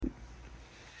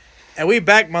And we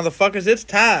back, motherfuckers. It's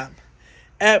time.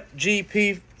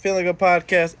 FGP Feeling Good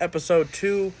Podcast, episode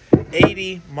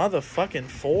 280, motherfucking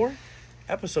 4?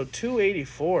 Episode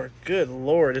 284. Good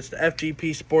Lord. It's the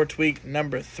FGP Sports Week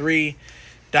number 3.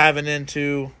 Diving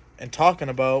into and talking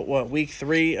about, week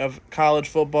 3 of college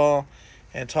football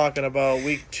and talking about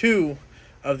week 2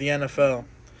 of the NFL.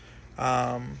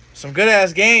 Some good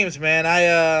ass games, man. I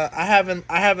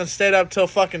haven't stayed up till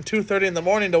fucking 2:30 in the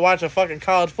morning to watch a fucking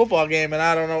college football game, and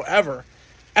I don't know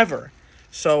ever.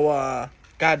 So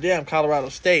goddamn Colorado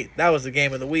State, that was the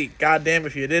game of the week. Goddamn,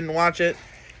 if you didn't watch it,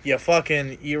 you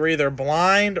were either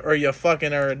blind or you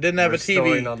fucking or didn't have a TV.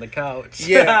 Snoring on the couch.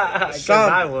 Yeah,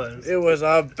 I was. It was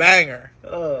a banger.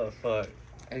 Oh fuck.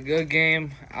 A good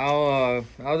game. I'll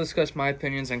discuss my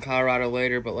opinions on Colorado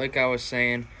later, but like I was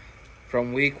saying,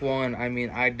 from week 1,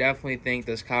 I definitely think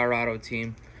this Colorado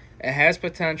team, it has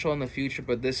potential in the future,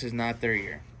 but this is not their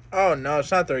year. Oh no,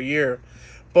 it's not their year.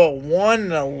 But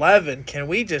 1-11, can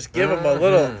we just give them a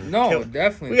little? No,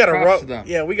 definitely. We gotta props to them.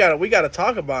 Yeah, we gotta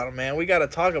talk about them, man. We gotta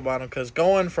talk about them because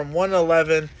going from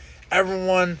 1-11,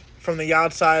 everyone from the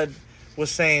outside was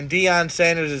saying Deion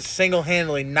Sanders is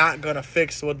single-handedly not gonna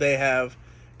fix what they have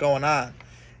going on,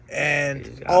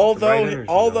 and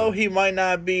although he might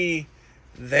not be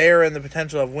there in the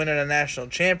potential of winning a national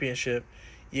championship,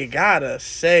 you gotta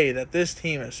say that this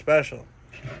team is special.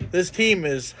 This team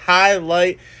is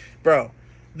bro.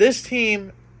 This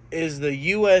team is the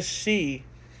USC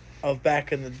of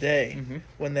back in the day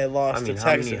when they lost to Texas.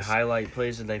 How many highlight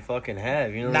plays did they fucking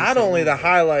have? You know, not only the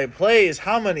highlight plays,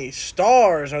 how many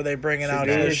stars are they bringing out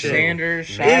to this shit? Sanders,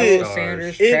 Shiloh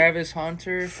Sanders, Travis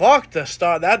Hunter. Fuck the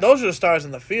star. Those are the stars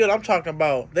in the field. I'm talking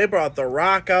about. They brought The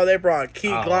Rock out. They brought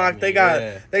Keith Glock. They got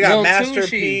Lil Master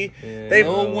Tucci. P.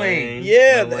 Lil Wayne.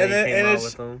 Yeah, Lil Wayne and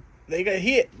with them.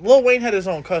 Lil Wayne had his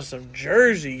own custom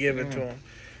jersey given to him.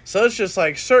 So it's just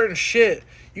like certain shit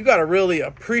you got to really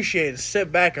appreciate and sit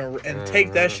back and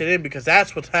take that shit in because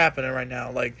that's what's happening right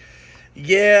now. Like,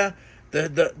 yeah,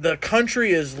 the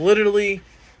country is literally,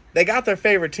 they got their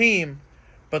favorite team,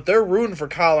 but they're rooting for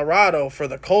Colorado for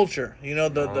the culture. You know,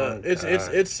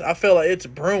 it's I feel like it's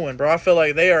brewing, bro. I feel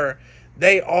like they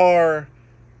are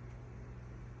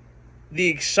the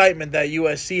excitement that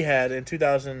USC had in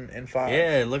 2005.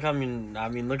 Yeah, look,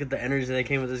 look at the energy that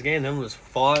came with this game. Them was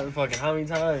fought fucking how many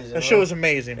times? That shit was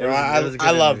amazing, bro. I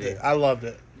loved it. I loved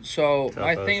it. So,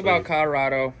 my thing about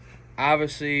Colorado,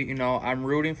 obviously, I'm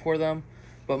rooting for them,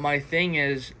 but my thing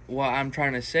is, what I'm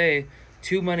trying to say,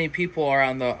 too many people are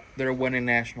on they're winning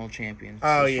national champions.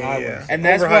 Oh, yeah. And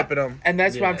that's them. And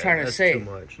that's what I'm trying to say.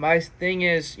 My thing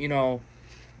is,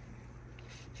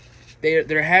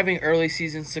 They're having early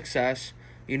season success,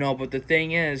 but the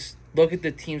thing is, look at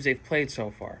the teams they've played so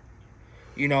far.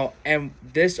 And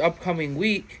this upcoming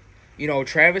week,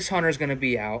 Travis Hunter's going to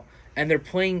be out, and they're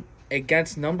playing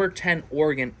against number 10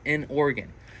 Oregon in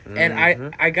Oregon. And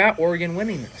I got Oregon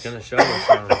winning this. It's going to show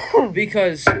us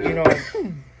because,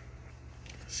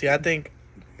 See, I think...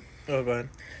 Oh, go ahead.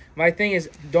 My thing is,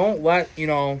 don't let,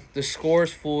 the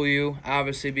scores fool you,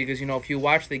 obviously, because, if you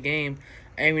watch the game...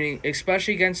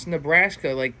 especially against Nebraska,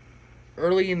 like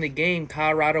early in the game,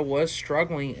 Colorado was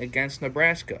struggling against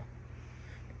Nebraska.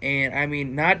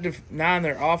 And not on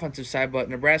their offensive side, but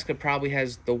Nebraska probably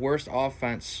has the worst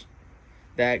offense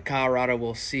that Colorado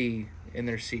will see in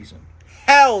their season.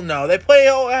 Hell no. They play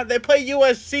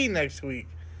USC next week.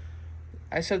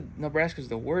 I said Nebraska's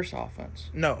the worst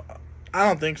offense. No, I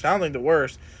don't think so. I don't think the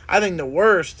worst. I think the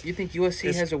worst. You think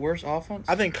USC has a worse offense?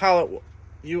 I think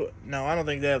No, I don't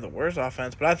think they have the worst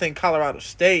offense, but I think Colorado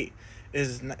State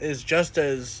is just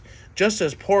as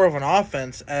poor of an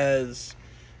offense as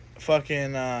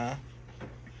fucking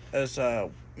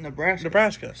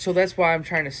Nebraska. So that's why I'm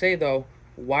trying to say though,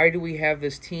 why do we have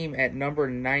this team at number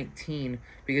 19?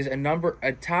 Because Is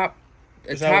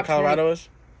that what Colorado 20, is?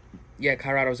 Yeah,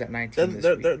 Colorado's at 19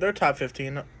 this week. They're top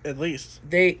 15 at least.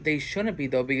 They shouldn't be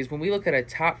though, because when we look at a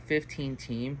top 15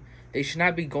 team, they should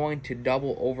not be going to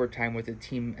double overtime with a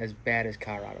team as bad as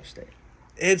Colorado State.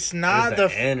 It's not the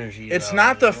energy. It's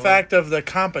not the fact of the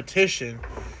competition.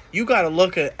 You got to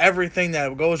look at everything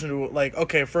that goes into, like,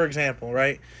 okay, for example,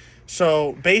 right?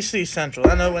 So Bay City Central.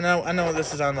 I know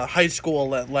this is on the high school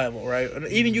level, right? And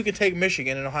even you could take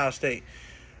Michigan and Ohio State.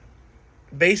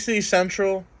 Bay City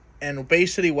Central and Bay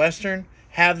City Western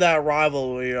have that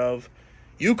rivalry of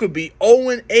you could be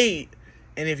 0-8,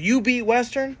 and if you beat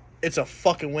Western, it's a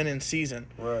fucking winning season.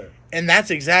 Right. And that's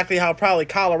exactly how probably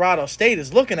Colorado State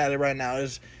is looking at it right now.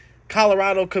 Is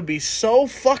Colorado could be so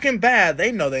fucking bad,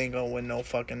 they know they ain't gonna win no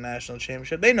fucking national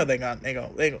championship. They know they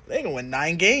gonna win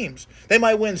 9 games. They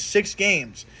might win 6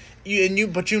 games.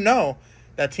 But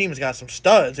that team's got some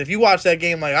studs. If you watch that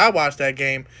game like I watched that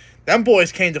game, them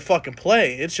boys came to fucking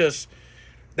play. It's just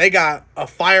they got a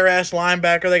fire-ass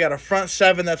linebacker. They got a front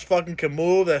seven that's fucking can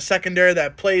move. That secondary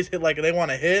that plays hit like they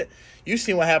want to hit. You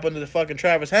seen what happened to the fucking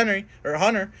Travis Hunter.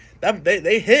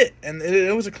 They hit, and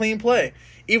it was a clean play.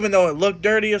 Even though it looked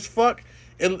dirty as fuck,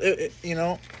 it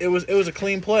was a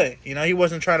clean play. You know, he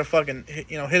wasn't trying to fucking hit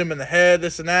him in the head,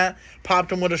 this and that.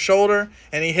 Popped him with a shoulder,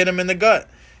 and he hit him in the gut.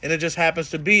 And it just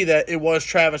happens to be that it was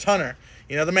Travis Hunter.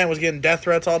 You know, the man was getting death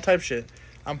threats, all type shit.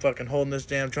 I'm fucking holding this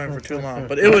damn joint for too long.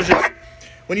 But it was just,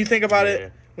 when you think about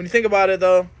it,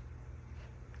 though,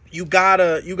 you got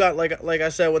like I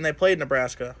said, when they played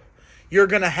Nebraska, you're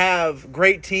going to have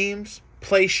great teams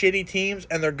play shitty teams,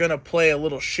 and they're going to play a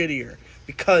little shittier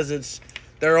because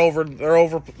they're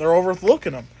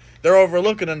overlooking them. They're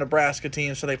overlooking a Nebraska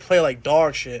team, so they play like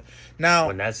dog shit. Now,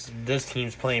 when this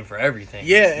team's playing for everything.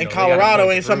 Yeah, and Colorado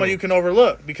ain't someone you can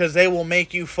overlook because they will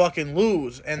make you fucking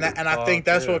lose. And I think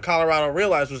that's what Colorado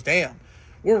realized was, damn,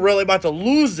 we're really about to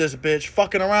lose this bitch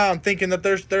fucking around thinking that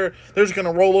they're just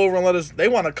gonna roll over and let us. They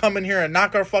want to come in here and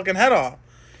knock our fucking head off.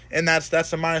 And that's the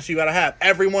mindset you gotta have.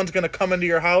 Everyone's gonna come into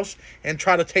your house and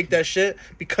try to take that shit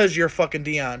because you're fucking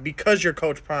Dion, because you're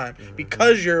Coach Prime,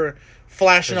 because you're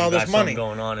flashing all this money.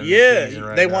 Going on in the season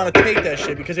right they now. want to take that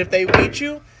shit because if they beat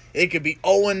you, it could be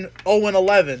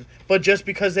 0-11. But just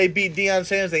because they beat Deion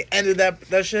Sanders, they ended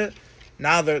that shit.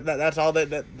 Now that's all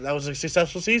that was a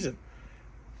successful season.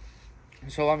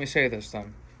 So let me say this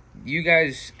then. You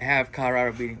guys have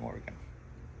Colorado beating Oregon.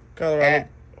 Colorado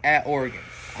At Oregon.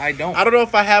 I don't know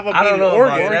if I have a beating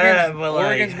Oregon. Oregon.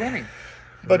 Oregon's winning.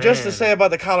 But just to say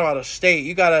about the Colorado State,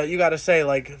 you gotta say,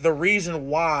 like, the reason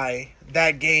why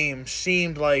that game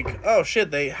seemed like, oh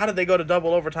shit, how did they go to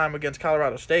double overtime against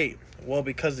Colorado State? Well,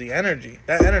 because the energy.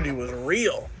 That energy was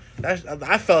real.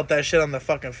 I felt that shit on the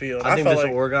fucking field. I think this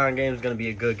Oregon game is going to be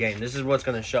a good game. This is what's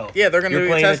going to show. Yeah, they're going to be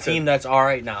playing tested. a team that's all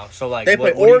right now. So like they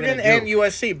play Oregon and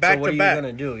USC back to back. What are you going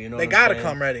to do? You know, they got to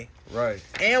come ready. Right.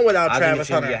 And without Travis Hunter, I think it's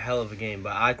going to be a hell of a game,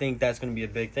 but I think that's going to be a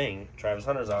big thing. Travis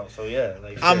Hunter's out, so yeah.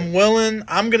 I'm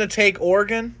going to take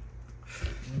Oregon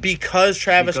because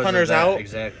Travis Hunter's out.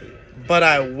 Exactly. But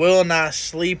I will not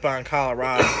sleep on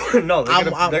Colorado. No, they're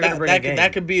going to bring a game.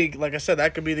 That could be, like I said,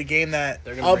 that could be the game that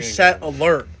upset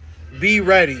alert. Be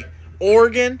ready.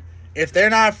 Oregon, if they're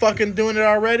not fucking doing it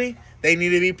already, they need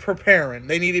to be preparing.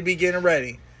 They need to be getting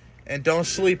ready. And don't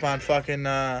sleep on fucking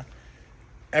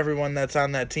everyone that's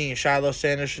on that team. Shiloh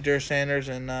Sanders, Shadir Sanders,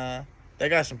 and they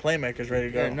got some playmakers ready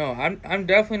to go. Yeah, no, I'm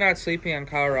definitely not sleeping on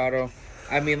Colorado.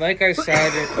 I mean, like I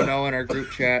said, in our group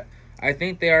chat, I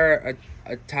think they are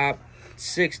a top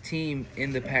 6 team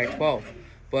in the Pac-12.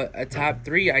 But a top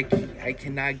 3, I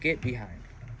cannot get behind.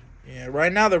 Yeah,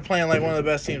 right now they're playing like one of the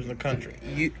best teams in the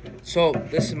country. So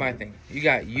this is my thing. You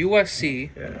got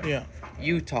USC,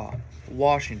 Utah,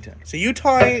 Washington. So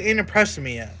Utah ain't impressing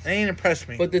me yet. They ain't impressed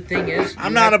me. But the thing is,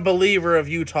 I'm not a believer of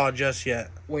Utah just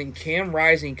yet. When Cam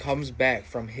Rising comes back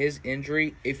from his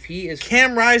injury, if he is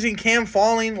Cam Rising, Cam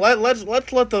falling, let's let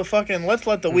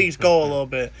the weeks go a little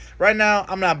bit. Right now,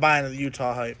 I'm not buying the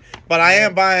Utah hype, but I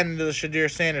am buying into the Shadir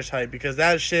Sanders hype because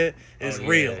that shit is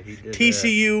real.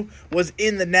 TCU was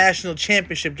in the national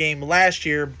championship game last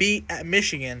year, beat at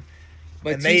Michigan,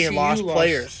 and they lost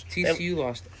players. TCU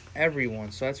lost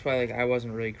everyone, so that's why I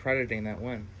wasn't really crediting that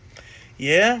win.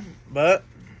 Yeah, but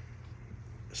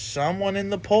someone in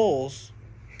the polls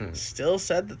still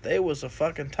said that they was a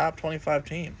fucking top 25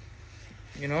 team.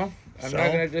 I'm not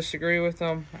going to disagree with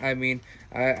them. I mean,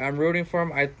 I'm rooting for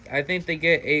them. I think they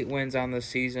get 8 wins on the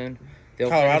season. They'll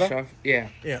Colorado? finish off,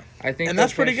 yeah. I think and they'll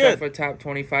that's pretty finish good. off a top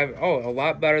 25. Oh, a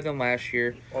lot better than last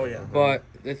year. Oh, yeah. But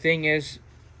the thing is,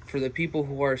 for the people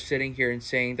who are sitting here and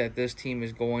saying that this team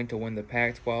is going to win the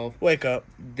Pac-12, wake up.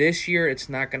 This year, it's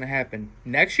not going to happen.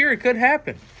 Next year, it could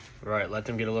happen. Right, let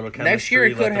them get a little chemistry. Next year,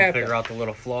 it could happen. Figure out the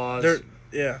little flaws.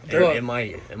 It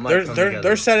might.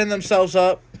 They're setting themselves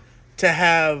up to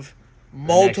have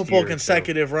multiple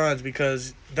consecutive runs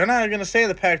because they're not going to stay in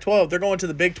the Pac-12. They're going to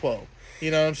the Big 12.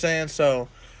 You know what I'm saying? So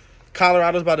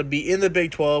Colorado's about to be in the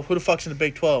Big 12. Who the fuck's in the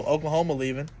Big 12? Oklahoma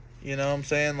leaving. You know what I'm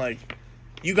saying? Like,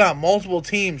 you got multiple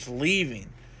teams leaving.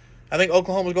 I think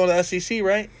Oklahoma's going to SEC,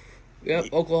 right?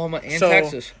 Yep, Oklahoma and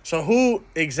Texas. So who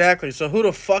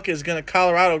the fuck is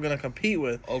Colorado gonna compete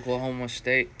with? Oklahoma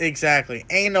State. Exactly.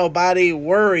 Ain't nobody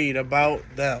worried about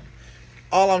them.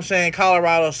 All I'm saying,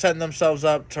 Colorado's setting themselves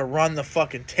up to run the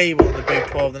fucking table in the Big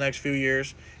 12 the next few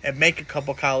years and make a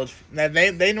couple college. Now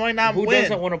they might not win. Who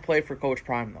doesn't want to play for Coach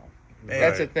Prime though? Right.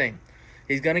 That's the thing.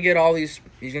 He's gonna get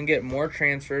He's gonna get more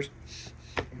transfers,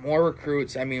 more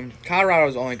recruits. I mean,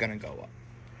 Colorado's only gonna go up.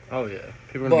 Oh, yeah.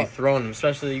 People are going to be throwing them,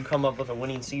 especially you come up with a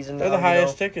winning season. They're the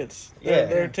highest tickets.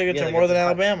 Their tickets are more than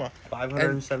Alabama.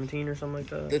 517 or something like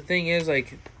that. The thing is,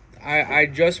 like, I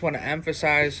just want to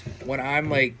emphasize when I'm,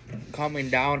 like, coming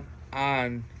down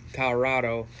on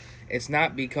Colorado, it's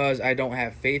not because I don't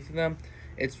have faith in them.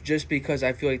 It's just because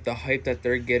I feel like the hype that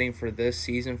they're getting for this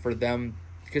season for them,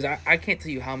 because I can't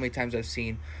tell you how many times I've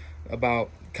seen about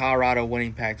Colorado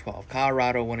winning Pac-12,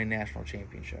 Colorado winning national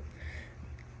championship.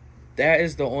 That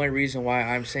is the only reason why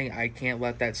I'm saying I can't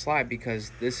let that slide,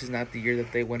 because this is not the year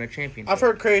that they win a championship. I've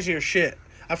heard crazier shit.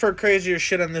 I've heard crazier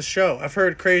shit on this show. I've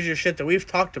heard crazier shit that we've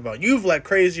talked about. You've let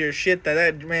crazier shit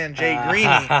that man Jay Greeny,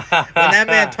 when that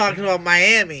man talking about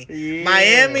Miami. Yeah.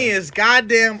 Miami is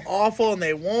goddamn awful and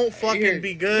they won't fucking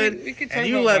be good. We can talk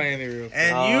about Miami real quick.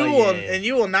 And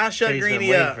you will not shut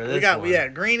Greeny up. We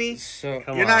got Greeny. So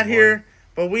you're not here,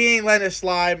 but we ain't letting it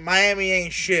slide. Miami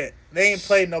ain't shit. They ain't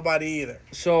played nobody either.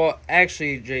 So,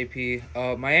 actually,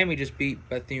 JP, Miami just beat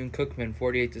Bethune-Cookman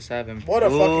 48-7. What a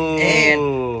fucking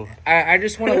game. And I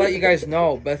just want to let you guys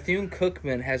know,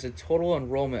 Bethune-Cookman has a total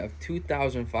enrollment of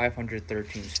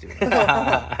 2,513 students.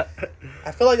 I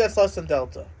feel like that's less than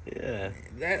Delta. Yeah.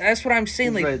 That's what I'm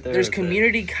saying. Like, right there's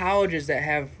community colleges that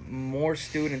have more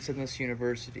students in this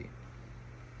university.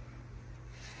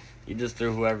 You just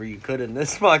threw whoever you could in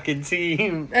this fucking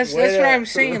team. That's what I'm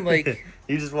saying. Like,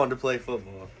 you just wanted to play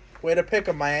football. Way to pick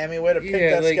 'em, Miami. Way to pick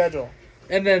that schedule.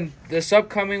 And then this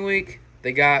upcoming week,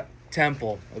 they got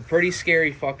Temple, a pretty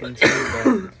scary fucking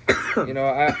team. But, you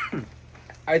know,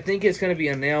 I think it's going to be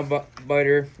a nail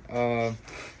biter.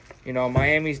 You know,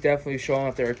 Miami's definitely showing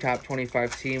that they're a top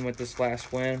 25 team with this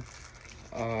last win.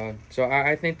 So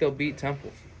I think they'll beat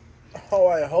Temple. Oh,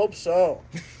 I hope so.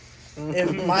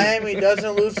 If Miami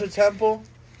doesn't lose to Temple,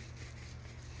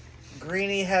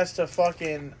 Greeny has to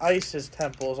fucking ice his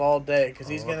temples all day because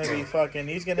he's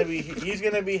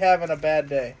gonna be having a bad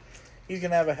day. He's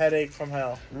gonna have a headache from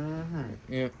hell. Mm-hmm.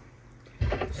 Yeah.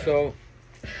 So,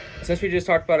 since we just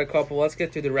talked about a couple, let's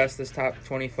get through the rest of this top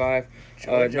 25.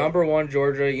 Number 1,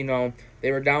 Georgia. You know,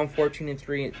 they were down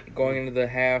 14-3 going into the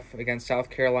half against South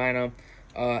Carolina.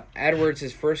 Edwards,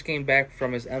 his first game back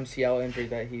from his MCL injury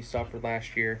that he suffered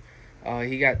last year.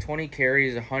 He got 20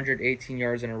 carries, 118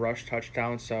 yards, and a rush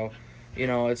touchdown. So, you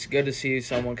know, it's good to see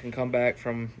someone can come back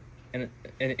from an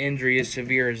injury as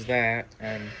severe as that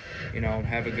and, you know,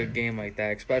 have a good game like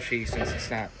that, especially since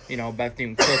it's not, you know,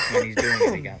 Bethune-Cookman he's doing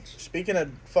it against. Speaking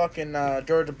of fucking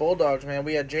Georgia Bulldogs, man,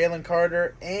 we had Jalen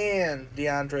Carter and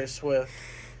DeAndre Swift.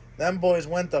 Them boys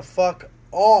went the fuck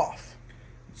off.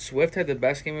 Swift had the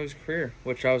best game of his career,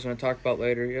 which I was going to talk about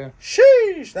later, yeah.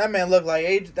 Sheesh! That man looked like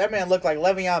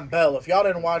Le'Veon Bell. If y'all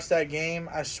didn't watch that game,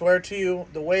 I swear to you,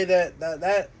 the way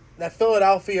that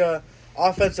Philadelphia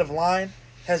offensive line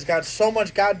has got so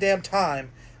much goddamn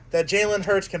time that Jalen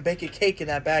Hurts can bake a cake in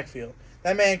that backfield.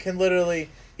 That man can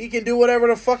he can do whatever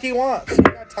the fuck he wants. He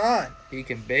got time. He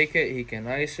can bake it, he can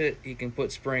ice it, he can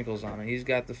put sprinkles on it. He's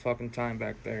got the fucking time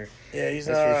back there. Yeah, that's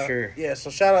for sure. Yeah, so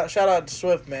shout out to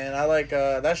Swift, man. I like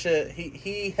that shit.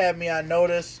 He had me on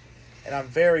notice, and I'm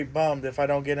very bummed if I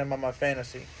don't get him on my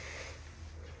fantasy.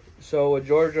 So with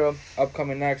Georgia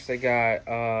upcoming next, they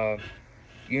got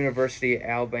University of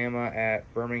Alabama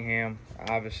at Birmingham.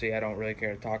 Obviously, I don't really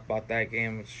care to talk about that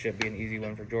game. It should be an easy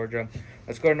win for Georgia.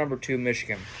 Let's go to number 2,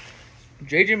 Michigan.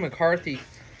 J.J. McCarthy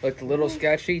looked a little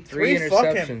sketchy. 3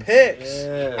 interceptions. Fucking picks.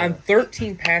 Yeah. On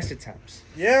 13 pass attempts.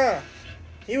 Yeah.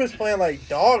 He was playing like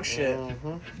dog shit.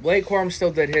 Mm-hmm. Blake Corum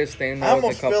still did his thing. I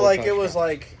almost feel like it was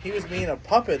like he was being a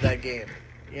puppet that game.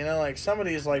 You know, like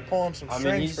somebody's like pulling some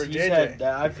strings for JJ.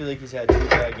 I feel like he's had 2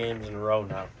 bad games in a row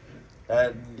now.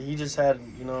 That he just had,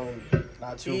 you know,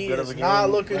 not too good of a game. He's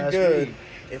not looking good week.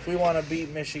 if we want to beat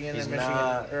Michigan and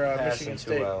Michigan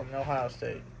State and Ohio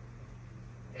State.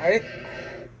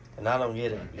 And I don't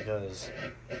get it because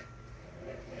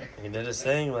he did his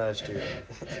thing last year.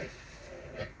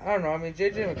 I don't know. I mean,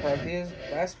 J.J. McCarthy,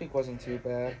 last week wasn't too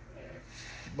bad.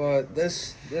 But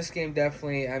this game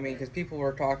definitely, I mean, because people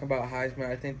were talking about Heisman,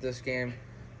 I think this game,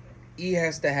 he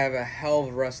has to have a hell of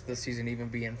a rest of the season even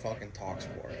be in fucking talks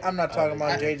for it. I'm not talking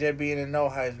about J.J. being in no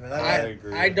Heisman. I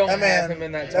agree. I don't have him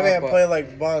in that talk. That man played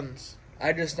like buns.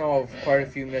 I just know of quite a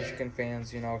few Michigan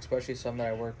fans, you know, especially some that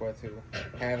I work with who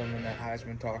have him in that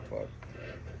Heisman talk club.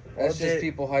 That's just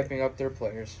people hyping up their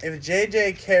players. If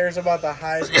JJ cares about the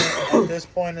Heisman at this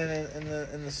point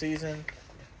in the season,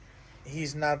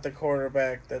 he's not the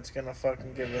quarterback that's gonna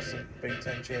fucking give us a Big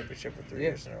Ten championship for 3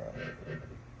 years in a row.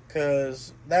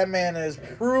 Cause that man is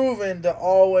proven to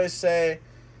always say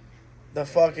the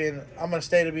fucking I'm gonna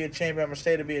stay to be a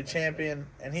champion,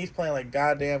 and he's playing like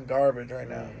goddamn garbage right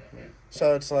now.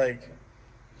 So it's like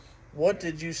what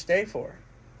did you stay for?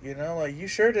 You know, like, you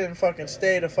sure didn't fucking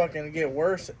stay to fucking get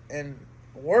worse and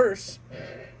worse.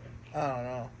 I don't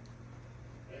know.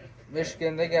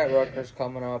 Michigan, they got Rutgers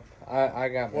coming up. I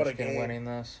got What a Michigan game. winning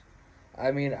this.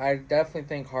 I mean, I definitely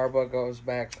think Harbaugh goes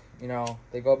back. You know,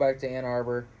 they go back to Ann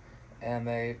Arbor, and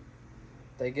they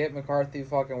get McCarthy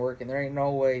fucking working. There ain't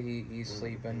no way he's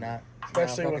sleeping.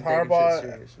 Especially with fucking taking shit Harbaugh.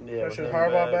 serious. Yeah, Especially with him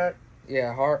Harbaugh back.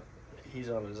 Yeah, He's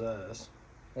on his ass.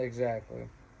 exactly.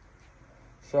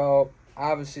 So,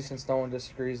 obviously, since no one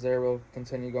disagrees there, we'll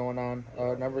continue going on.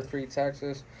 Number 3,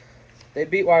 Texas. They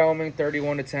beat Wyoming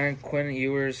 31-10. Quinn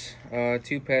Ewers,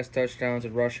 2 pass touchdowns, a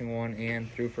rushing one,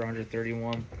 and threw for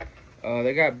 131.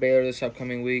 They got Baylor this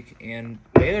upcoming week, and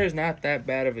Baylor is not that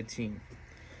bad of a team.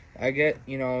 I get,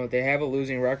 they have a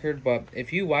losing record, but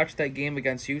if you watch that game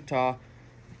against Utah,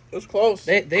 It was close.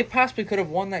 they possibly could have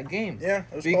won that game. Yeah,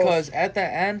 it was Because close. at the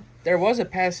end, there was a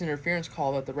pass interference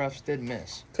call that the refs did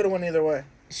miss. Could have went either way.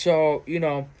 So,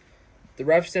 the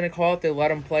refs didn't call it. They let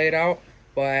them play it out.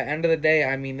 But at the end of the day,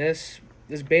 I mean, this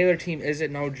Baylor team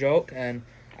isn't no joke. And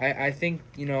I think,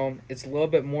 it's a little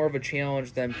bit more of a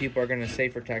challenge than people are going to say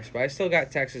for Texas. But I still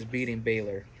got Texas beating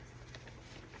Baylor.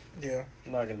 Yeah.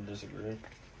 I'm not going to disagree.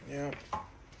 Yeah.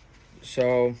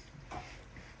 So,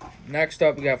 next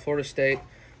up, we got Florida State.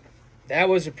 That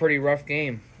was a pretty rough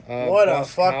game. What a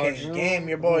Boston fucking College. game.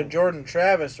 Your boy Jordan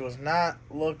Travis was not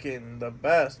looking the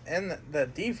best. And the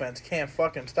defense can't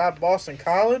fucking stop Boston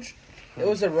College. It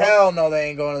was a rough. Hell no, they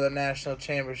ain't going to the national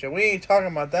championship. We ain't talking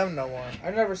about them no more.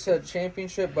 I never said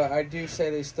championship, but I do say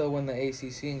they still win the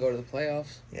ACC and go to the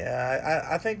playoffs. Yeah,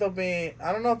 I think they'll be...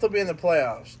 I don't know if they'll be in the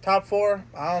playoffs. Top 4?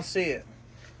 I don't see it.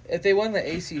 If they win the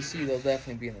ACC, they'll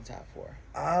definitely be in the top 4.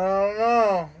 I don't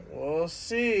know. We'll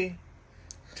see.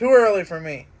 Too early for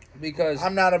me. Because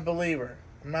I'm not a believer.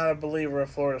 I'm not a believer of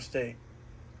Florida State.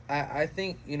 I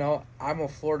think, I'm a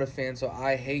Florida fan, so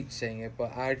I hate saying it,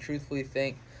 but I truthfully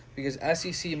think because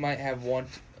SEC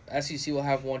will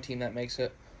have one team that makes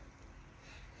it.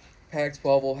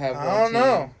 Pac-12 will have one team. I don't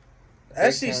know.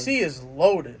 Big SEC Ten. is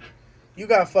loaded. You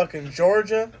got fucking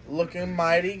Georgia looking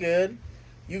mighty good.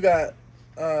 You got,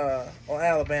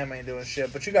 Alabama ain't doing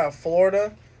shit, but you got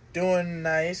Florida doing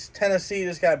nice. Tennessee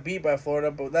just got beat by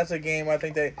Florida, but that's a game I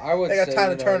think they I would got say,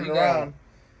 time to turn it you got around.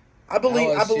 I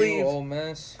believe Ole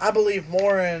Miss. I believe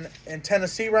more in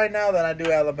Tennessee right now than I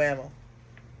do Alabama.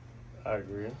 I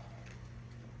agree.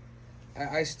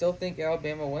 I still think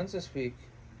Alabama wins this week.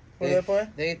 Who do they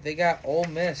play? They got Ole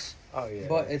Miss, Oh, yeah.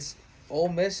 but it's Ole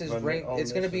Miss is But ranked. Ole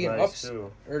It's going to Miss be is an nice, ups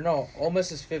too. or no. Ole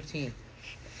Miss is 15.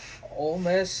 Ole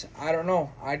Miss, I don't know.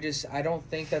 I don't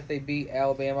think that they beat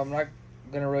Alabama. I'm not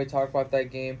going to really talk about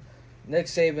that game. Nick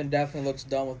Saban definitely looks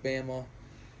done with Bama.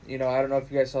 I don't know if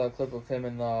you guys saw that clip of him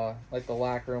in the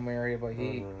locker room area, but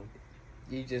he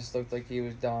just looked like he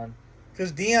was done.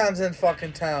 Because Deion's in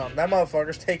fucking town. That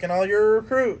motherfucker's taking all your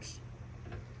recruits.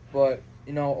 But,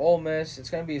 Ole Miss, it's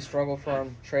going to be a struggle for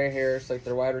him. Trey Harris,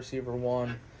 their wide receiver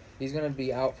 1, he's going to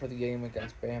be out for the game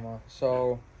against Bama.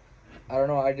 So, I don't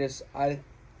know.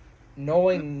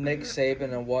 Knowing Nick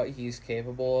Saban and what he's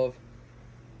capable of,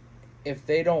 if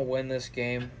they don't win this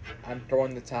game, I'm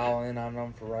throwing the towel in on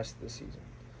them for the rest of the season.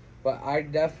 But I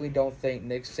definitely don't think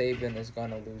Nick Saban is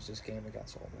going to lose this game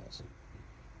against Ole Miss.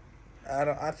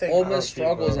 I think Ole Miss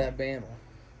struggles at Bama.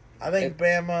 I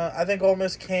think Ole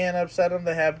Miss can upset them.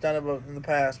 They have done it in the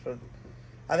past, but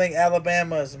I think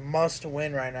Alabama is must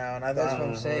win right now, and That's what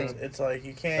I'm saying. It's like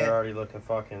you can't. They're already looking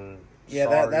fucking. Yeah,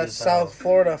 sorry that's as hell. South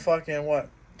Florida fucking what?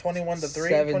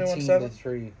 21-3, 21-7.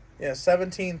 17-3. Yeah,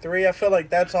 17-3. I feel like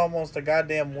that's almost a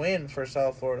goddamn win for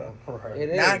South Florida. Right. It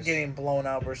is. Not getting blown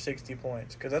out for 60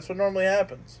 points, because that's what normally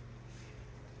happens.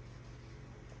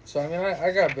 So, I mean,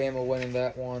 I got Bama winning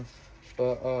that one.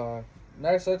 But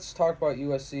next, let's talk about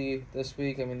USC this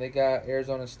week. I mean, they got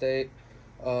Arizona State.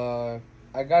 I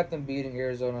got them beating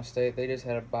Arizona State. They just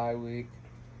had a bye week.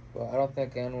 But I don't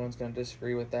think anyone's going to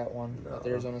disagree with that one with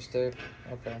Arizona State.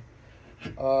 Okay.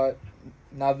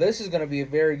 Now, this is going to be a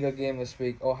very good game this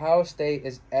week. Ohio State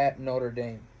is at Notre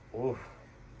Dame. Oof.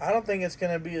 I don't think it's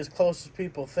going to be as close as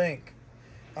people think.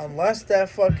 Unless that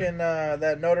fucking,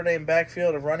 that Notre Dame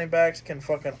backfield of running backs can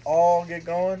fucking all get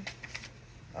going.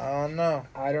 I don't know.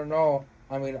 I don't know.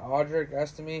 I mean, Audric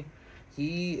Estime,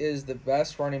 he is the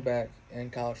best running back in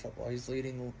college football. He's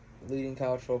leading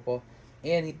college football.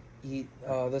 And he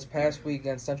this past week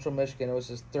against Central Michigan, it was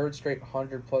his third straight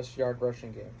 100-plus yard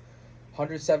rushing game.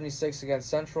 176 against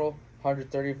Central,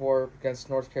 134 against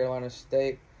North Carolina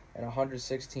State, and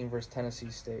 116 versus Tennessee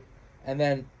State. And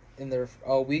then in their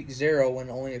week 0, when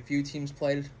only a few teams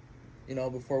played,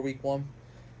 before week 1,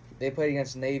 they played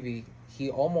against Navy. He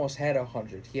almost had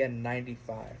 100. He had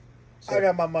 95. So I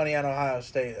got my money on Ohio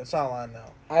State. That's all I know.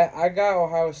 I got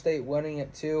Ohio State winning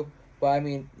it too. But, I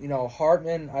mean,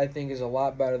 Hartman, I think, is a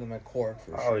lot better than McCord,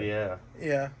 for sure. Oh, yeah.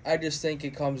 Yeah. I just think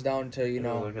it comes down to,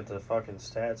 Look at the fucking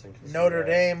stats. And Notre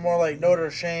Dame, more like Notre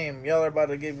Shame. Y'all are about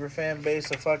to give your fan base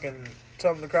a fucking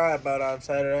something to cry about on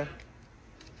Saturday.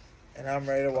 And I'm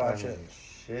ready to watch it.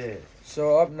 Shit.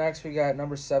 So, up next, we got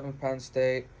number 7, Penn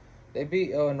State. They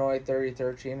beat Illinois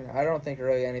 30-13. I don't think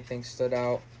really anything stood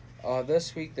out.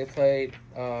 This week, they played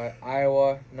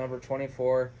Iowa, number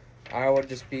 24. Iowa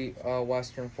just beat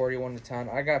Western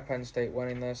 41-10. I got Penn State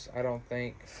winning this. I don't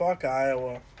think. Fuck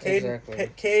Iowa. Exactly.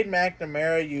 Cade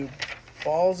McNamara, you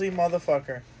ballsy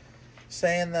motherfucker,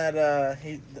 saying that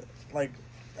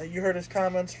you heard his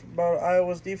comments about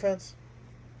Iowa's defense.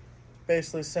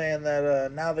 Basically saying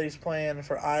that now that he's playing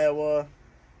for Iowa,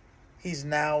 he's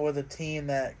now with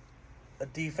a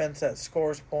defense that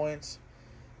scores points.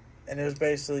 And it was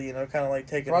basically, kind of like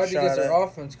taking Probably a shot because at... their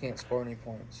offense can't score any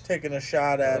points. Taking a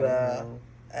shot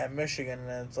at Michigan,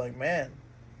 and it's like, man,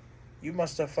 you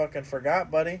must have fucking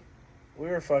forgot, buddy. We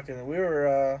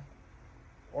were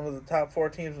one of the top 4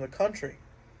 teams in the country.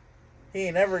 He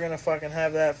ain't ever gonna fucking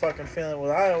have that fucking feeling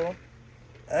with Iowa.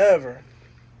 Ever.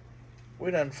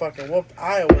 We done fucking whooped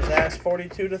Iowa's ass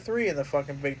 42-3 in the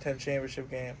fucking Big Ten championship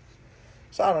game.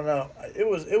 So I don't know. It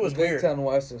was weird. Big Ten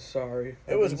West is sorry.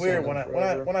 It was weird when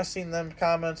I seen them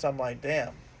comments. I'm like,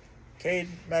 damn, Cade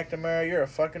McNamara, you're a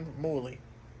fucking moolie.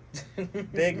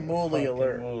 Big moolie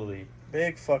alert. Moolie.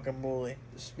 Big fucking moolie.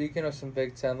 Speaking of some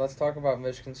Big Ten, let's talk about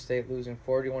Michigan State losing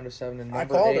 41-7 to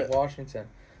number 8 it. Washington.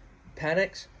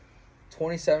 Penix,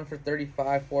 27 for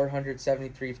 35,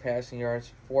 473 passing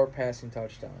yards, 4 passing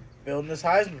touchdowns. Building his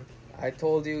Heisman. I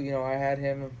told you, I had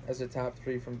him as a top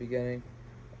 3 from beginning.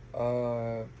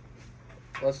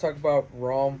 Let's talk about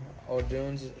Rome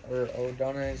Odunes.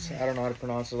 I don't know how to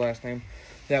pronounce his last name.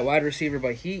 That wide receiver,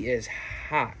 but he is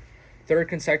hot. 3rd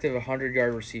consecutive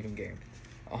 100-yard receiving game.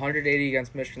 180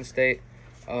 against Michigan State,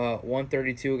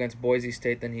 132 against Boise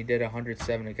State, then he did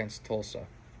 107 against Tulsa.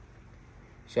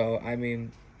 So, I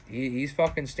mean, he's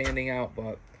fucking standing out,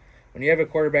 but when you have a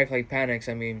quarterback like Penix,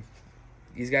 I mean,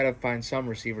 he's got to find some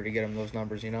receiver to get him those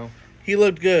numbers, He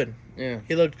looked good. Yeah.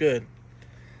 He looked good.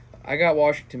 I got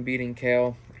Washington beating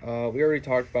Cal. We already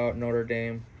talked about Notre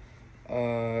Dame.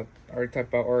 Already talked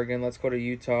about Oregon. Let's go to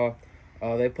Utah.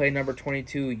 They play number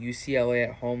 22 UCLA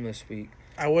at home this week.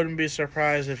 I wouldn't be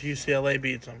surprised if UCLA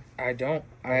beats them. I don't.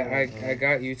 I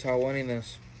got Utah winning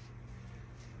this.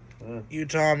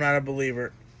 Utah, I'm not a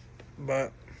believer,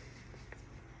 but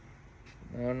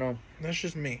I don't know. that's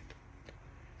just me.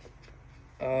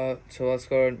 So let's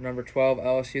go to number 12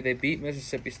 LSU. They beat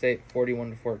Mississippi State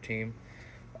 41-14.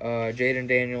 Jaden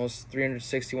Daniels,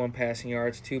 361 passing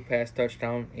yards, 2 pass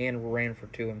touchdowns, and ran for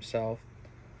 2 himself.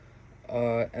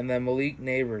 And then Malik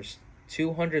Neighbors,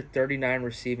 239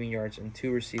 receiving yards and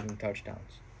 2 receiving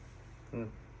touchdowns.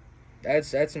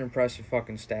 That's an impressive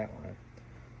fucking stat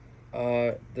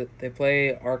line. They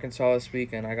play Arkansas this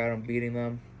week, and I got them beating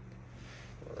them.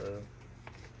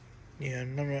 Yeah,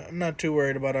 I'm not too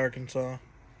worried about Arkansas.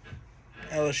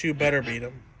 LSU better beat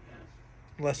them.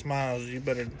 Les Miles, you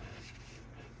better...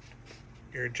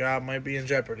 Your job might be in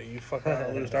jeopardy. You fucking want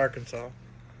to lose to Arkansas.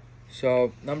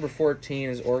 So, number 14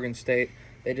 is Oregon State.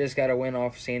 They just got a win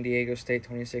off San Diego State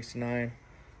 26-9.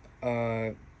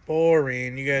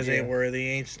 Boring. You guys ain't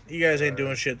worthy. You guys ain't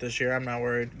doing shit this year. I'm not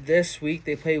worried. This week,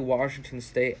 they play Washington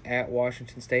State at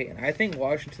Washington State, and I think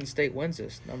Washington State wins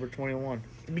this, number 21.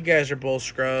 You guys are both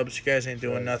scrubs. You guys ain't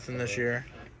doing nothing this year.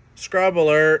 Scrub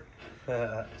alert.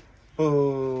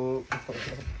 Boo.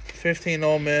 15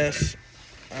 Ole Miss.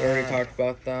 We already talked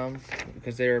about them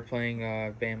because they were playing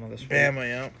Bama this week. Bama,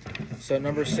 yeah. So,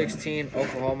 number 16,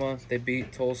 Oklahoma. They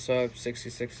beat Tulsa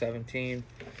 66-17.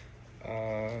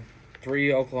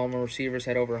 3 Oklahoma receivers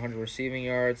had over 100 receiving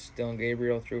yards. Dylan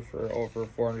Gabriel threw for over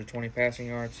 420 passing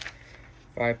yards,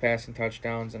 5 passing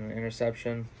touchdowns, and an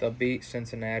interception. They'll beat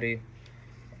Cincinnati.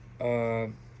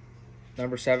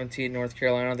 Number 17, North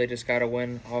Carolina. They just got a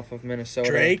win off of Minnesota.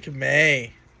 Drake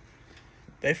May.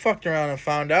 They fucked around and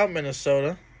found out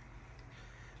Minnesota.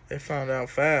 They found out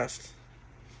fast.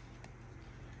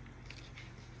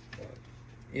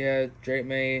 Yeah, Drake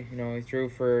May, he threw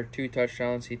for 2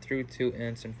 touchdowns. He threw 2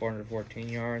 ints and 414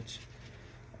 yards.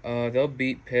 They'll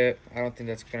beat Pitt. I don't think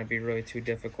that's going to be really too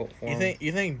difficult for them.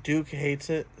 You think Duke hates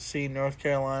it, seeing North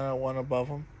Carolina one above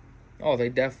them? Oh, they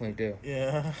definitely do.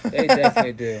 Yeah. They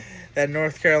definitely do. That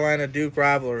North Carolina-Duke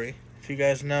rivalry. If you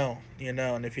guys know, you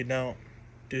know. And if you don't,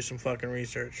 do some fucking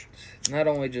research. Not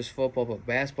only just football, but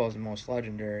basketball is the most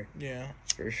legendary. Yeah.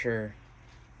 For sure.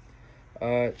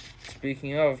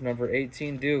 Speaking of number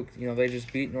 18 Duke, they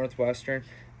just beat Northwestern.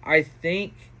 I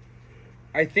think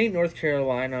North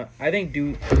Carolina. I think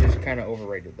Duke is kind of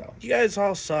overrated though. You guys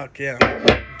all suck,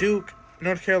 yeah. Duke,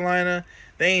 North Carolina,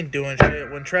 they ain't doing shit.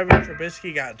 When Trevor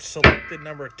Trubisky got selected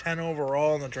number 10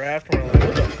 overall in the draft, we're like,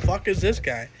 what the fuck is this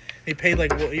guy? He played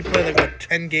like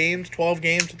 10 games, 12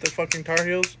 games with the fucking Tar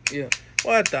Heels? Yeah.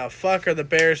 What the fuck are the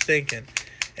Bears thinking?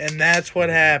 And that's what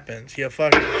happens. You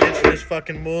fucking pitch this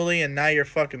fucking moolie, and now you're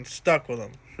fucking stuck with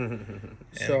him.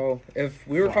 So, if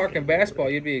we were talking basketball,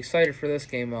 you'd be excited for this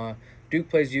game. Duke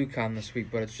plays UConn this week,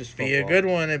 but it's just football. Be a good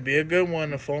one. It'd be a good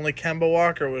one if only Kemba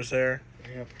Walker was there.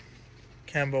 Yep.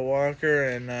 Kemba Walker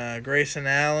and Grayson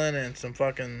Allen and some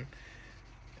fucking,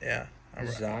 yeah.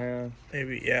 Zion.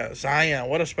 Maybe, yeah. Zion.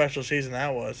 What a special season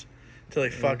that was. Until he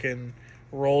fucking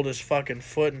rolled his fucking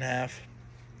foot in half.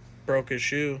 Broke his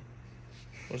shoe.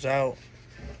 Was out.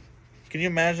 Can you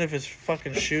imagine if his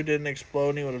fucking shoe didn't explode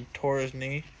and he would have tore his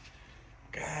knee?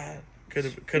 God. Could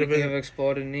have been of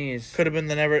exploded knees. Could have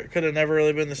never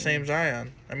really been the same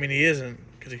Zion. I mean, he isn't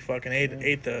because he fucking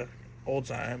ate the old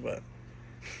Zion, but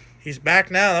he's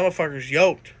back now. That motherfucker's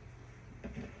yoked.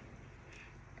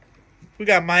 We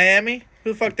got Miami.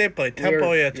 Who the fuck they play?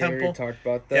 Temple, Temple. We talked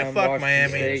about them. Yeah, fuck Washington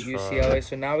Miami. State, UCLA.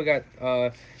 So now we got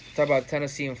talk about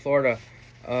Tennessee and Florida.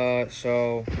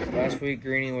 So last week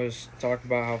Greeny was talking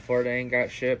about how Florida ain't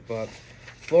got shit, but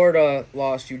Florida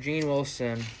lost Eugene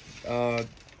Wilson.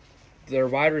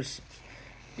 Their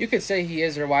you could say he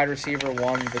is their wide receiver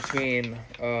one between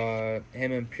him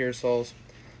and Pearsall's,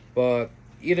 but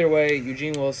either way,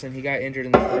 Eugene Wilson, he got injured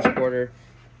in the first quarter,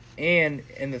 and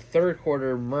in the third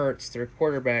quarter, Mertz, their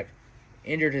quarterback,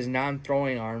 injured his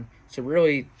non-throwing arm, so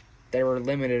really they were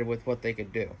limited with what they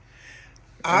could do.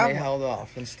 And they held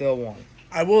off and still won.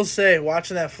 I will say,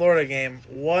 watching that Florida game,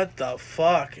 what the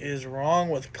fuck is wrong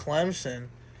with Clemson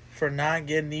for not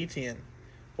getting Etienne?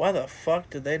 Why the fuck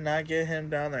did they not get him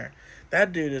down there?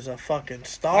 That dude is a fucking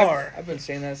star. I've been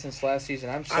saying that since last season.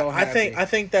 I'm so happy. I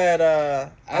think that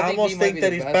I almost think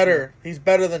that he's better. One. He's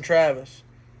better than Travis.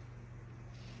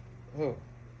 Who?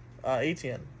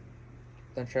 Etienne.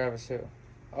 Than Travis who?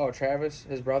 Oh, Travis,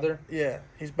 his brother? Yeah,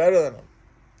 he's better than him.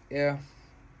 Yeah.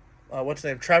 What's his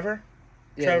name? Trevor?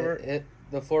 Yeah, Trevor.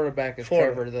 The Florida back is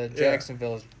Florida. Trevor. The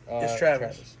Jacksonville is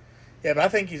Travis. Yeah, but I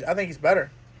think he's better.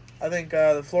 I think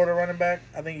the Florida running back,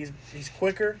 I think he's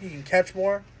quicker. He can catch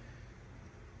more.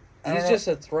 He's just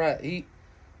a threat.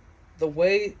 The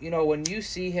way, when you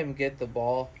see him get the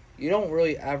ball, you don't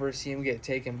really ever see him get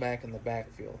taken back in the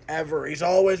backfield. Ever. He's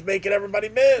always making everybody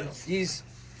miss.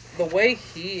 The way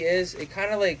he is, it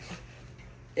kind of it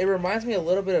reminds me a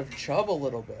little bit of Chubb a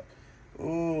little bit.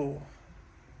 Ooh.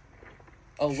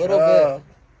 A little bit.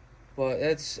 But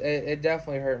it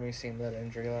definitely hurt me seeing that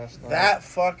injury last night. That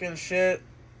fucking shit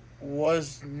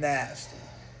was nasty.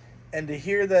 And to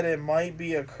hear that it might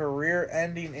be a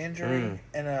career-ending injury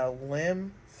and a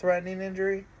limb-threatening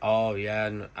injury. Oh,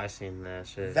 yeah, I seen that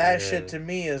shit. That shit to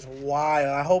me is wild.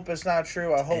 I hope it's not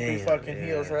true. I hope he fucking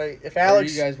heals right. If Were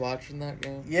Alex, you guys watching that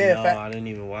game? Yeah. No, I didn't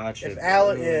even watch it.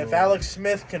 If Alex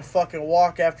Smith can fucking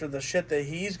walk after the shit that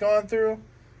he's gone through,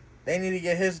 they need to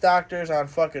get his doctors on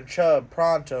fucking Chubb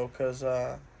pronto, because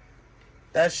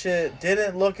that shit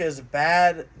didn't look as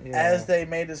bad as they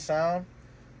made it sound.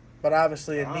 But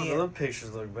obviously, the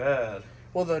pictures look bad.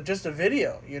 Well, just a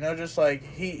video, just like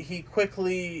he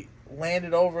quickly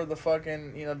landed over the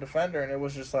fucking defender, and it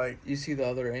was just like, you see the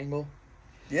other angle.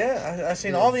 Yeah, I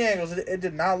seen all the angles. It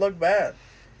did not look bad.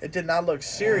 It did not look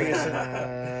serious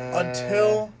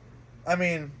until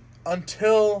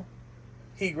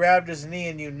he grabbed his knee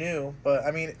and you knew. But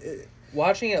I mean,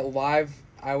 watching it live,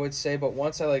 I would say, but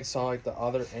once I saw the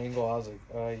other angle, I was like,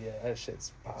 oh yeah, that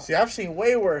shit's pop. See, I've seen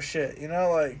way worse shit.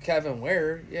 Like Kevin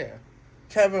Ware, yeah.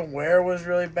 Kevin Ware was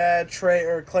really bad.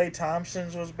 Klay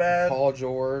Thompson's was bad. Paul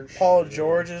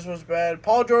George's was bad.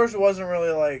 Paul George wasn't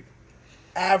really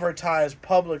advertised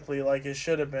publicly like it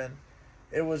should have been.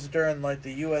 It was during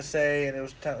the USA, and it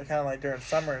was kind of during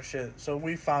summer and shit. So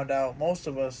we found out, most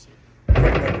of us,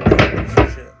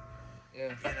 and shit.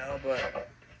 Yeah. But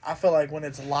I feel like when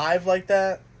it's live like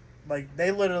that,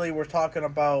 they literally were talking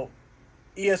about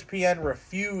ESPN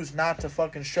refused not to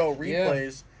fucking show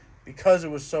replays because it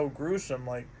was so gruesome.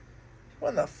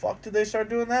 When the fuck did they start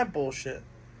doing that bullshit?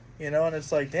 And it's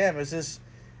damn, is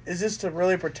this to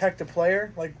really protect the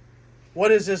player? What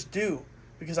does this do?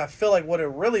 Because I feel like what it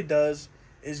really does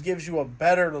is gives you a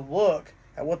better look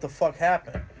at what the fuck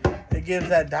happened. It gives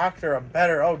that doctor a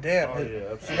better,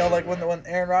 when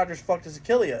Aaron Rodgers fucked his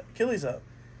Achilles up,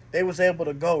 they was able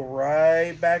to go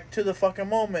right back to the fucking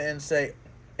moment and say,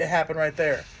 it happened right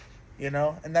there,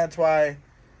 and that's why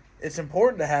it's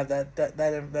important to have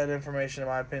that information, in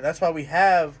my opinion. That's why we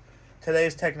have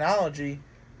today's technology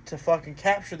to fucking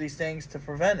capture these things to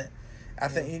prevent it. I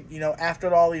think,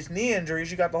 after all these knee injuries,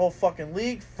 you got the whole fucking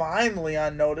league finally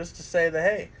on notice to say that,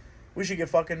 hey, we should get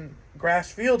fucking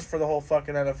grass fields for the whole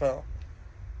fucking NFL.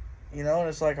 And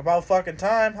it's like, about fucking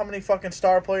time. How many fucking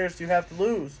star players do you have to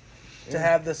lose to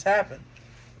have this happen?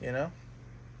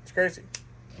 It's crazy.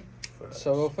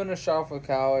 So we'll finish off with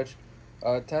college.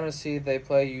 Tennessee, they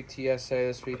play UTSA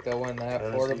this week. They'll win that.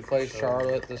 Tennessee Florida plays for sure.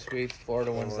 Charlotte this week.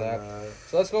 Florida wins that.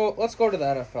 So let's go to the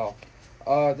NFL.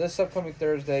 This upcoming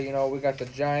Thursday, we got the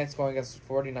Giants going against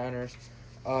the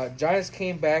 49ers. Giants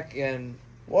came back in...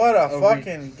 What a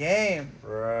fucking game.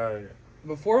 Right.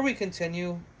 Before we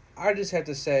continue, I just have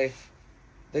to say,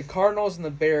 the Cardinals and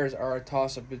the Bears are a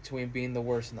toss-up between being the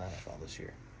worst in the NFL this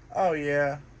year. Oh,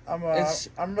 yeah.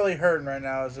 I'm really hurting right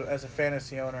now as a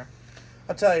fantasy owner.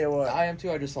 I'll tell you what. I am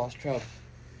too. I just lost Chubb.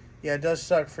 Yeah, it does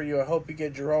suck for you. I hope you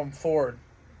get Jerome Ford.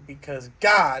 Because,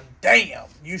 god damn,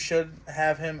 you should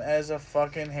have him as a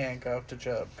fucking handcuff to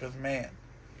Chubb. Because, man,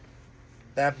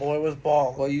 that boy was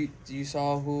balling. Well, you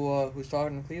saw who's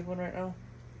talking in Cleveland right now?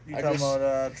 You talking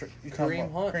about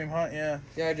Kareem Hunt? Kareem Hunt, yeah.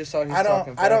 Yeah, I just saw he's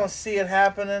talking. I don't see it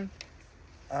happening.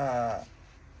 I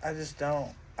just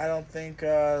don't. I don't think,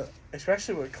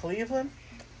 especially with Cleveland,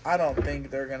 I don't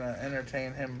think they're going to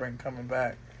entertain him coming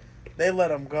back. They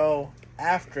let him go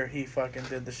after he fucking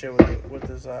did the shit with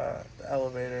his the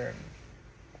elevator.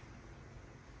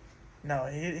 No,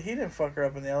 he didn't fuck her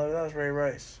up in the elevator. That was Ray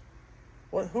Rice.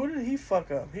 Who did he fuck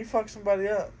up? He fucked somebody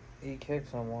up. He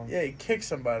kicked someone. Yeah, he kicked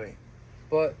somebody.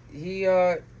 But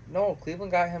no,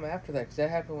 Cleveland got him after that because that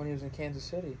happened when he was in Kansas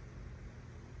City.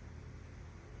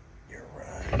 You're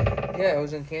right. Yeah, it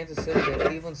was in Kansas City.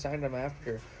 Cleveland signed him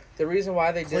after. The reason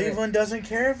why they Cleveland doesn't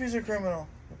care if he's a criminal.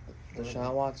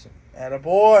 Deshaun Watson.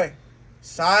 Attaboy.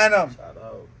 Sign him. Shout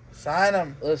out. Sign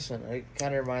him. Listen, it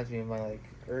kind of reminds me of my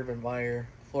Urban Meyer,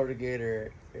 Florida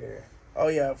Gator era. Oh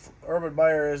yeah, Urban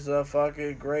Meyer is a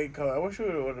fucking great coach. I wish we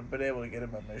would have been able to get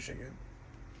him at Michigan.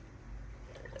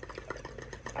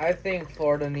 I think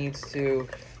Florida needs to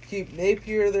keep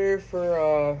Napier there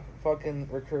for fucking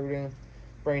recruiting.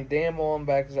 Bring Dan Mullen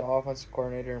back as the offensive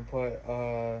coordinator and put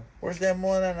Where's Dan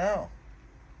Mullen at now?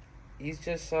 He's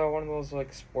just one of those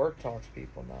sport talks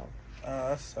people now. Oh,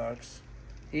 that sucks.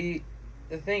 The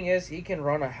thing is, he can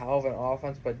run a hell of an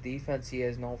offense, but defense, he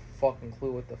has no fucking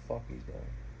clue what the fuck he's doing.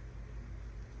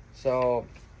 So,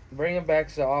 bring him back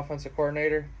as the offensive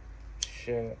coordinator.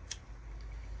 Shit.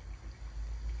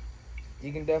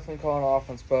 You can definitely call an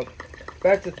offense, but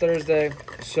back to Thursday.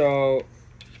 So,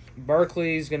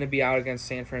 Barkley's going to be out against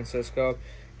San Francisco.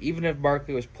 Even if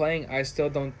Barkley was playing, I still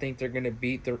don't think they're going to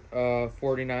beat the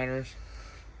 49ers.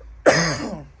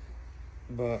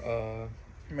 But,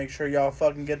 make sure y'all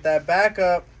fucking get that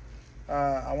backup.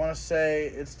 I want to say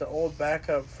it's the old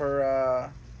backup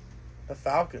for the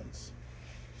Falcons.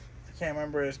 I can't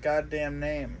remember his goddamn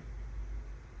name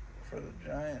for the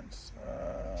Giants.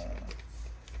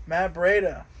 Matt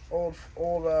Breida, old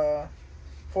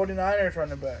 49ers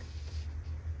running back.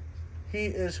 He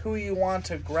is who you want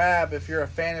to grab if you're a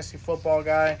fantasy football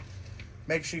guy.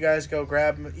 Make sure you guys go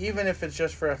grab him, even if it's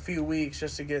just for a few weeks,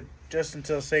 just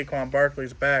until Saquon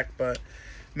Barkley's back. But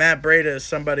Matt Breida is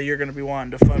somebody you're going to be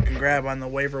wanting to fucking grab on the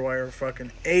waiver wire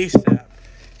fucking ASAP.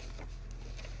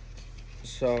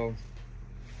 So,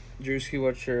 Drewski,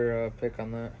 what's your pick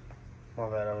on that? My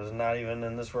bad, I was not even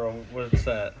in this room. What's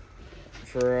that?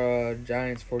 For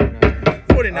Giants 49ers.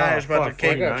 49ers about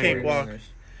to cakewalk.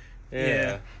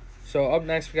 Yeah. So up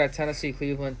next we got Tennessee,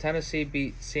 Cleveland. Tennessee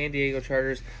beat San Diego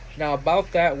Chargers. Now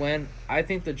about that win, I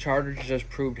think the Chargers just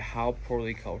proved how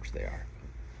poorly coached they are.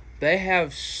 They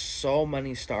have so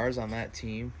many stars on that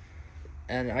team,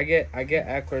 and I get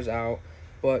Eckler's out,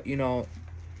 but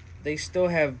they still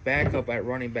have backup at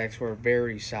running backs who are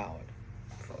very solid.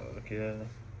 Fuck yeah.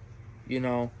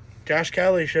 Josh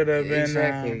Kelly should have been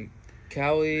exactly.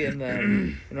 Kelly, and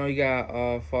then you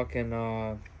got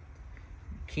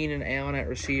Keenan Allen at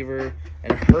receiver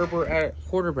and Herbert at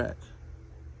quarterback.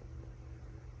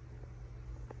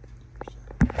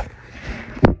 Did it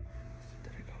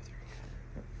go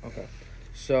through? Okay.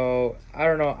 So I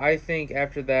don't know. I think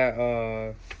after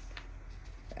that,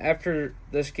 after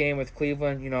this game with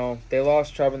Cleveland, they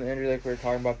lost Chubb in the injury like we were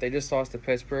talking about. They just lost to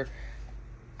Pittsburgh.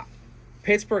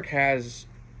 Pittsburgh has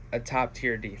a top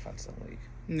tier defense in the league.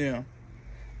 Yeah.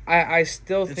 I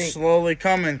still think it's slowly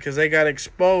coming because they got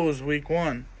exposed week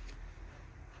 1.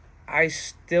 I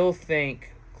still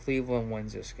think Cleveland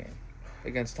wins this game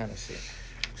against Tennessee.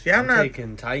 Yeah, I'm not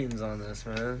taking Titans on this,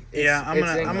 man. I'm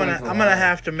gonna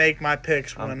have to make my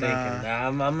picks when. I'm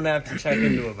gonna have to check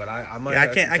into it, but I might.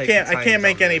 Yeah, I can't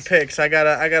make any picks. I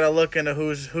gotta look into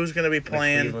who's gonna be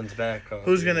playing. Cleveland's back.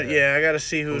 Who's gonna? Yeah, I gotta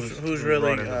see who's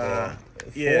really.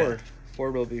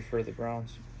 Ford will be for the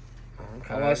Browns.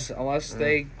 Okay. Unless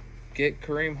they get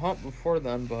Kareem Hunt before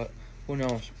then, but who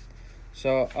knows?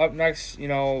 So up next, we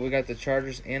got the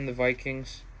Chargers and the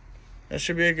Vikings. That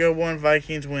should be a good one.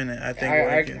 Vikings win it. I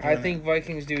think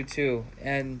Vikings do too.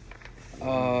 And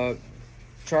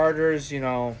Chargers, they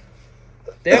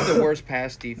have the worst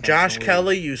pass defense. Josh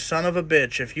Kelly, you son of a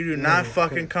bitch. If you do not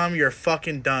fucking come, you're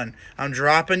fucking done. I'm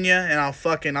dropping you, and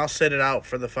I'll sit it out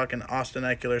for the fucking Austin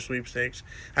Eckler sweepstakes.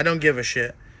 I don't give a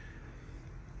shit.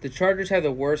 The Chargers have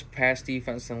the worst pass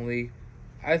defense in the league.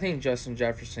 I think Justin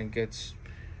Jefferson gets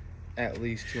at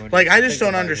least 200. Like, I just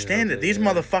don't understand it. These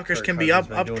motherfuckers can be up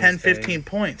 10, 15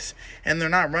 points, and they're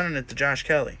not running it to Josh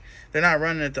Kelly. They're not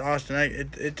running it to Austin.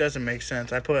 It doesn't make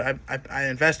sense. I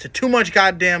invested too much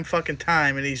goddamn fucking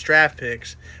time in these draft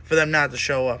picks for them not to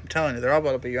show up. I'm telling you, they're all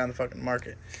about to be on the fucking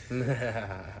market.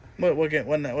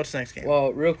 What's next game?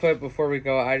 Well, real quick before we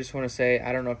go, I just want to say,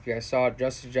 I don't know if you guys saw it,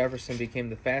 Justin Jefferson became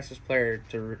the fastest player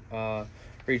to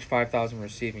reach 5,000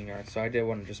 receiving yards. So I did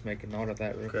want to just make a note of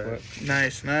that real quick.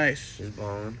 Nice. He's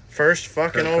balling. First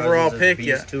fucking overall pick,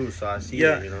 too, so I see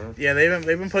yeah, it, Yeah,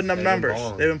 they've been putting up numbers.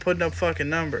 They've been putting up fucking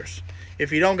numbers.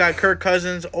 If you don't got Kirk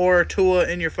Cousins or Tua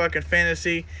in your fucking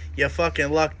fantasy, you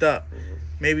fucking lucked up. Mm-hmm.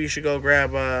 Maybe you should go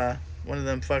grab one of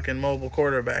them fucking mobile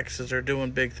quarterbacks because they're doing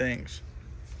big things.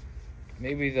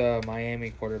 Maybe the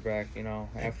Miami quarterback,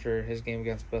 after his game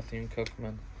against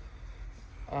Bethune-Cookman.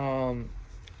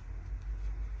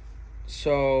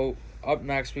 So, up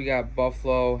next, we got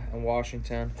Buffalo and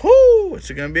Washington. Whoo! It's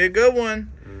going to be a good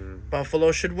one.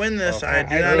 Buffalo should win this. I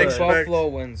do not expect Buffalo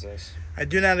wins this. I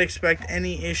do not expect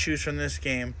any issues from this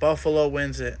game. Buffalo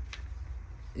wins it.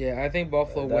 Yeah, I think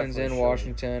Buffalo wins in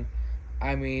Washington.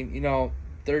 I mean,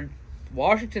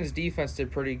 Washington's defense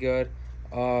did pretty good.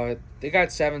 They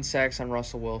got 7 sacks on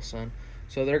Russell Wilson.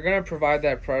 So they're going to provide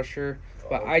that pressure.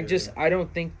 But I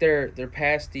don't think their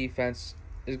pass defense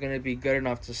is going to be good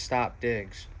enough to stop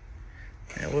Diggs.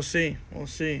 Yeah, we'll see. What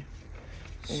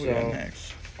we got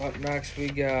next? Up next, we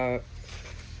got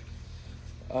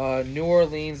New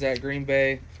Orleans at Green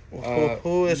Bay. That's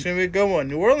going to be a good one.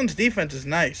 New Orleans' defense is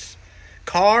nice.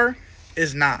 Carr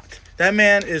is not. That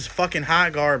man is fucking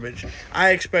hot garbage. I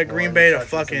expect Green Bay to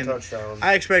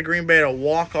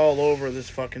walk all over this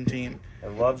fucking team.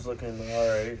 And Love's looking all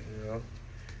right,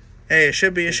 Hey, it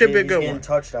should be a good one.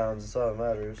 Touchdowns, that's all that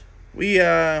matters. We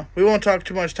won't talk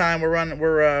too much time. We're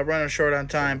running short on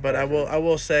time, but I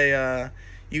will say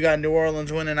you got New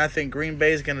Orleans winning. I think Green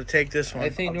Bay's going to take this one. I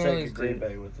think New Orleans Green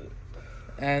Bay with it.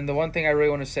 And the one thing I really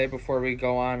want to say before we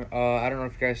go on, I don't know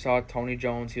if you guys saw Tony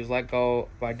Jones. He was let go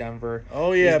by Denver.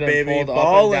 Oh yeah, He's been pulled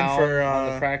up and down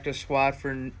on the practice squad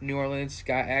for New Orleans.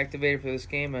 Got activated for this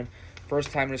game, and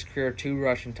first time in his career 2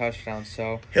 rushing touchdowns.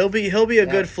 So he'll be a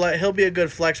good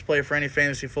flex play for any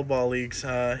fantasy football leagues.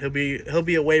 He'll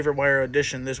be a waiver wire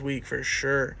addition this week for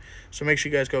sure. So make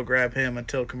sure you guys go grab him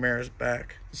until Kamara's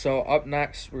back. So up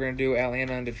next, we're gonna do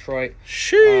Atlanta and Detroit.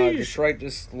 Sheesh. Detroit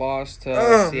just lost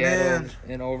to Seattle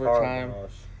in overtime.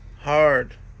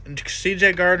 Hard. And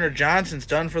C.J. Gardner-Johnson's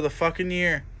done for the fucking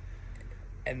year.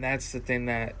 And that's the thing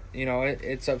that,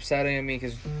 it's upsetting to me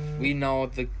because we know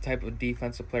the type of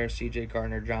defensive player C.J.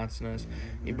 Gardner-Johnson is.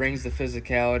 He brings the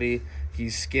physicality.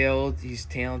 He's skilled. He's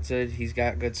talented. He's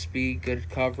got good speed, good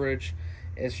coverage.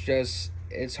 It's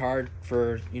hard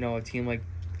for, a team like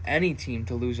any team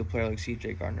to lose a player like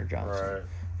C.J. Gardner-Johnson. Right.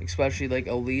 Especially like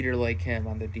a leader like him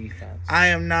on the defense. I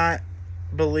am not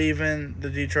believing the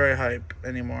Detroit hype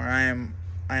anymore. I am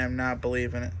not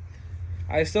believing it.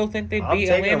 I still think they beat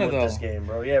Atlanta though. This game,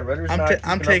 bro. Yeah,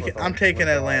 I'm taking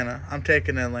Atlanta. I'm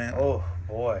taking Atlanta. Oh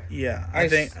boy. Yeah, I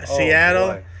think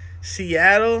Seattle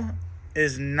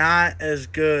is not as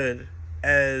good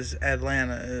as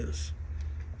Atlanta is.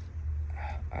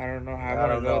 I don't know how I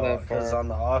want to go that far. Because on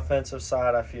the offensive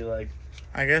side, I feel like.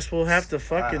 I guess we'll have to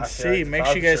fucking see.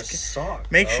 Like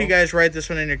make sure you guys write this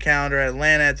one in your calendar.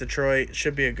 Atlanta at Detroit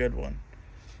should be a good one.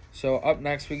 So up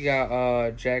next we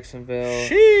got Jacksonville.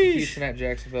 Sheesh. Houston at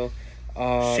Jacksonville.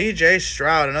 C.J.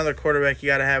 Stroud, another quarterback you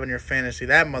got to have in your fantasy.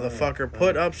 That motherfucker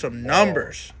put up some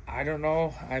numbers. I don't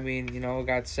know. I mean,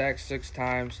 got sacked 6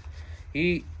 times.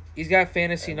 He's got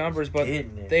fantasy numbers, but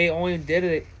they only did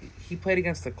it. He played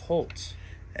against the Colts.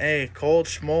 Hey, Colts,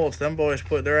 Schmaltz, them boys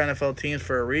put their NFL teams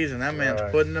for a reason. That man's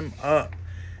putting them up.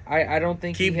 I don't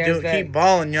think he has that. Keep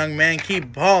balling, young man.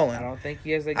 Keep balling. I don't think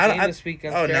he has that game this week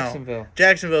against Jacksonville. No.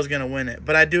 Jacksonville's going to win it.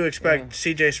 But I do expect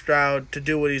C.J. Stroud to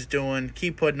do what he's doing,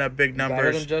 keep putting up big numbers.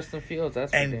 Better than Justin Fields,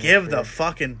 that's and give the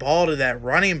fucking ball to that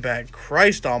running back.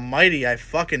 Christ almighty, I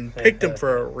fucking picked him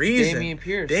for a reason.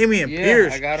 Damian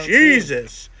Pierce. I got him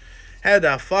Jesus. Had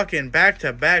the fucking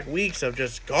back-to-back weeks of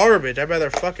just garbage. I'd rather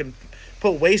fucking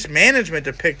put Waste Management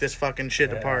to pick this fucking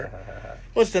shit apart.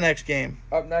 What's the next game?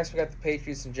 Up next, we got the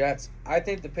Patriots and Jets. I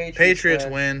think the Patriots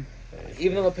win.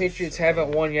 Even though the Patriots haven't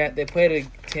won yet, they played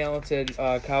a talented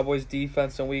Cowboys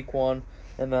defense in Week 1,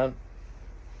 and then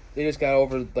they just got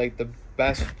over like the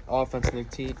best offense in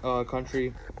the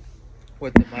country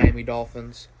with the Miami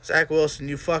Dolphins. Zach Wilson,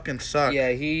 you fucking suck.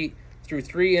 Yeah, he threw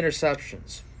 3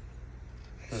 interceptions.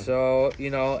 So,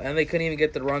 and they couldn't even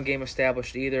get the run game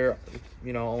established either.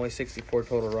 Only 64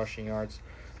 total rushing yards.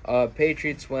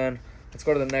 Patriots win. Let's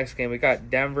go to the next game. We got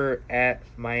Denver at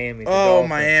Miami. Oh,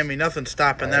 Miami. Nothing's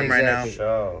stopping them right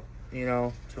now.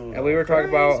 And we were talking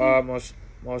about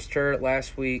Mostert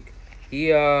last week.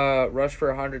 He rushed for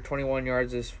 121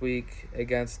 yards this week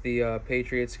against the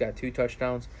Patriots. Got 2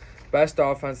 touchdowns. Best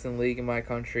offense in the league in my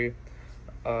country.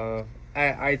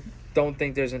 I don't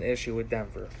think there's an issue with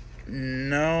Denver.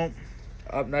 No.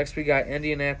 Up next, we got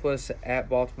Indianapolis at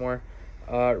Baltimore.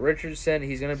 Richardson,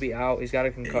 he's going to be out. He's got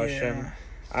a concussion. Yeah.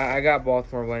 I got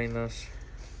Baltimore winning this.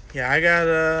 Yeah, I got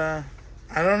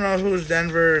I don't know who's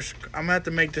Denver's. I'm gonna have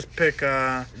to make this pick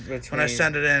when I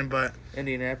send it in, but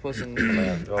Indianapolis and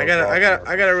I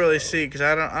gotta really see because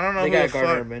I don't know. They got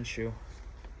Gardner Minshew.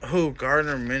 Who?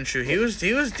 Gardner Minshew. He was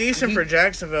decent for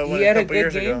Jacksonville he had a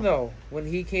good game though. When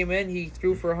he came in, he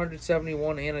threw for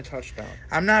 171 and a touchdown.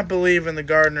 I'm not believing the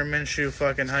Gardner Minshew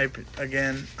fucking hype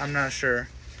again. I'm not sure.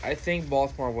 I think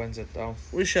Baltimore wins it though.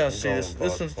 We shall see. This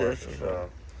one's different. Sure.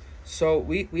 So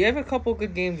we have a couple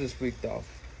good games this week though.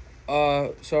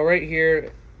 So right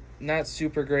here, not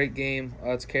super great game.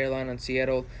 It's Carolina and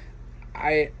Seattle.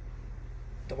 The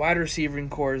wide receiving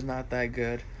core is not that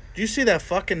good. Do you see that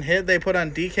fucking hit they put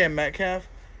on DK Metcalf?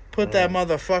 Put that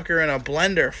motherfucker in a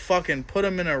blender. Fucking put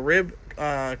him in a rib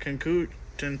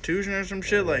contusion or some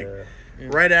shit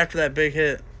right after that big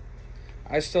hit.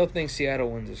 I still think Seattle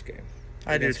wins this game.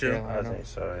 I do too. Carolina. I think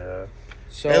so, yeah.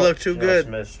 So they look too good.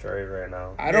 Smith straight right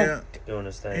now. Doing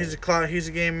his thing. He's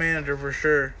a game manager for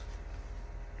sure.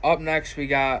 Up next, we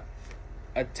got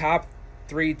a top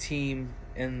 3 team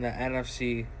in the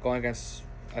NFC going against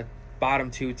a bottom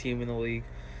 2 team in the league.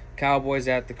 Cowboys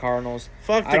at the Cardinals.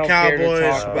 Fuck the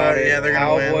Cowboys, but yeah, they're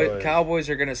gonna win. Cowboys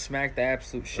are gonna smack the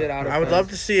absolute shit out of them. I would love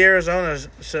to see Arizona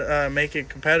make it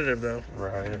competitive though.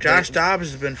 Right. Josh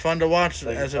Dobbs has been fun to watch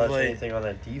as of late. On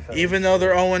that defense. Even though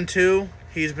they're 0-2,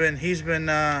 he's been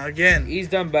again. He's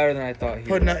done better than I thought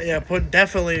he would.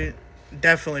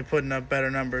 Definitely putting up better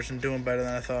numbers and doing better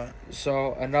than I thought.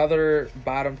 So another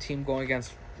bottom team going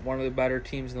against one of the better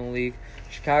teams in the league.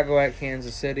 Chicago at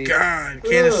Kansas City. God,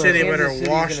 Kansas City better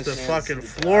wash the fucking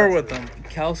floor with them.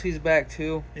 Kelsey's back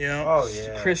too. Yeah. Oh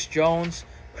yeah. Chris Jones.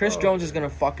 Chris Jones is gonna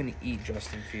fucking eat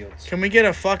Justin Fields. Can we get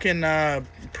a fucking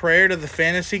prayer to the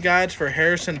fantasy gods for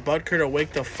Harrison Butker to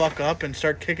wake the fuck up and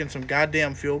start kicking some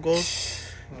goddamn field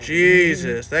goals?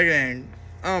 Jesus, that game.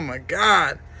 Oh my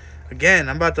God. Again,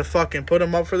 I'm about to fucking put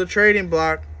him up for the trading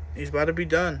block. He's about to be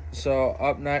done. So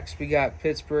up next, we got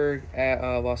Pittsburgh at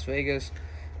Las Vegas.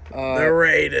 The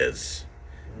Raiders.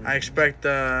 I expect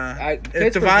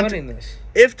Pittsburgh's winning this.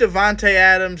 If Devontae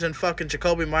Adams and fucking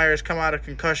Jacoby Myers come out of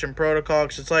concussion protocol,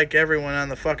 because it's like everyone on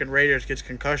the fucking Raiders gets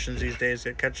concussions these days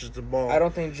that catches the ball. I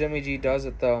don't think Jimmy G does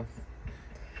it, though.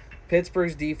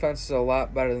 Pittsburgh's defense is a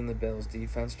lot better than the Bills'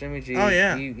 defense. Jimmy G,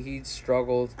 he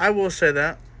struggled. I will say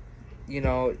that.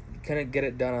 Couldn't get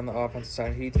it done on the offensive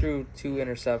side. He threw 2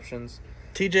 interceptions.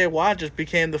 T.J. Watt just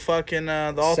became the fucking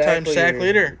the all-time sack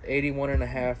leader.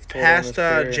 81.5. Past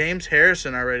James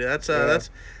Harrison already.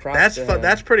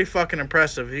 That's pretty fucking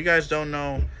impressive. If you guys don't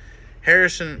know,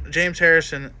 James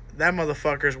Harrison, that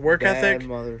motherfucker's work ethic.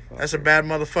 That's a bad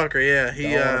motherfucker. Yeah,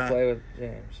 he don't want to play with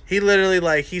James. He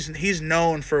literally he's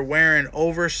known for wearing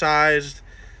oversized,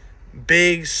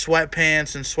 big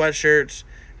sweatpants and sweatshirts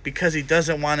because he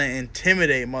doesn't want to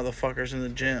intimidate motherfuckers in the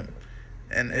gym.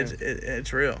 And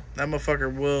it's real. That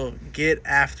motherfucker will get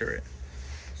after it.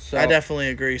 So I definitely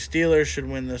agree. Steelers should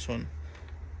win this one.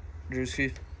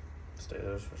 Drewski?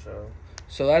 Steelers for sure.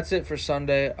 So that's it for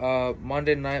Sunday.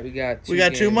 Monday night we got 2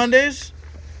 games. 2 Mondays?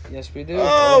 Yes, we do.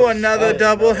 Oh, another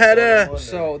doubleheader.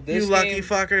 So this lucky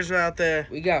fuckers out there.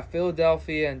 We got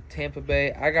Philadelphia and Tampa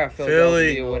Bay. I got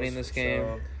Philadelphia winning this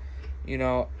game.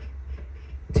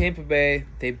 Tampa Bay,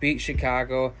 they beat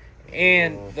Chicago.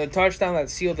 And the touchdown that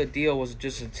sealed the deal was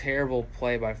just a terrible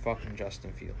play by fucking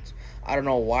Justin Fields. I don't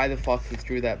know why the fuck he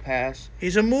threw that pass.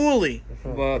 He's a moolie.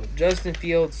 But Justin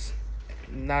Fields,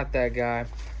 not that guy.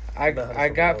 I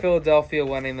got Philadelphia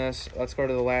winning this. Let's go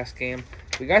to the last game.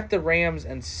 We got the Rams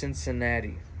and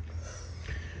Cincinnati.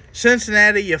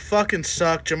 Cincinnati, you fucking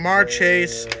suck. Jamar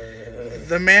Chase,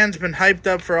 the man's been hyped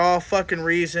up for all fucking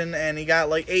reason, and he got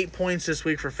like 8 points this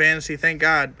week for fantasy. Thank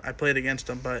God I played against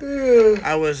him, but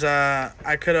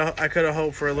I could have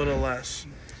hoped for a little less.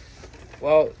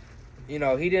 Well, he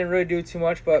didn't really do too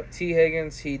much, but T.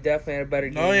 Higgins, he definitely had a better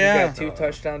game. Oh, yeah. He got 2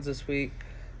 touchdowns this week,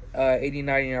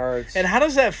 89 yards. And how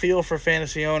does that feel for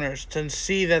fantasy owners to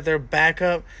see that their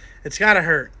backup? It's gotta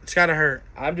hurt.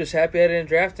 I'm just happy I didn't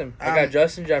draft him. I got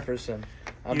Justin Jefferson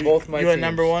on both my teams. You at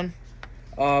number one?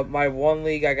 My one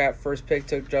league, I got first pick,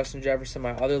 took Justin Jefferson.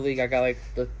 My other league, I got like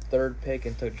the third pick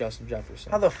and took Justin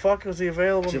Jefferson. How the fuck was he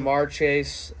available? Jamar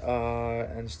Chase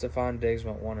and Stephon Diggs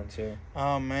went 1 and 2.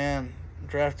 Oh man,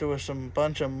 drafted with some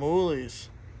bunch of moolies.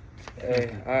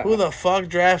 Hey, Who the fuck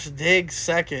drafts Diggs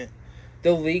second?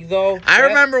 The league though. I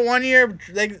remember one year,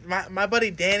 my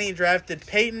buddy Danny drafted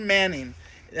Peyton Manning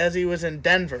as he was in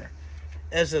Denver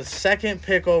as a second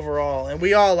pick overall, and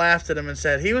we all laughed at him and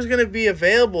said he was going to be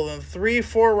available in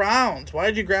 3-4 rounds.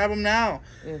 Why'd you grab him now?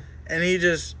 And he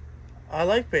just, I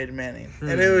like Peyton Manning,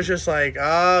 and it was just like,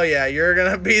 oh yeah, you're going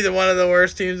to be one of the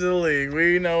worst teams in the league.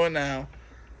 We know it now.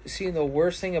 See, the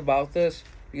worst thing about this,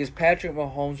 because Patrick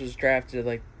Mahomes was drafted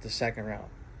like the second round.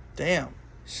 Damn.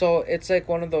 So it's like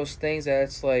one of those things that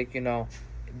it's like,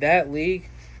 that league,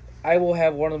 I will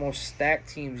have one of the most stacked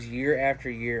teams year after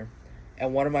year,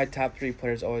 and one of my top 3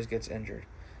 players always gets injured.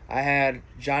 I had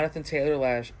Jonathan Taylor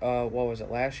last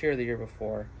year or the year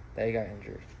before that he got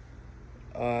injured.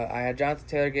 I had Jonathan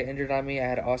Taylor get injured on me. I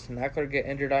had Austin Eckler get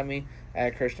injured on me. I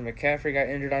had Christian McCaffrey got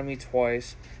injured on me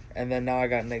twice, and then now I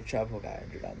got Nick Chubb who got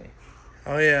injured on me.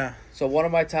 Oh yeah. So one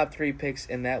of my top 3 picks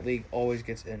in that league always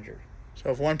gets injured. So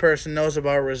if one person knows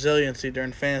about resiliency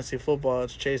during fantasy football,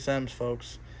 it's Chase M's,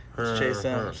 folks. It's Chase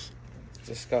M's.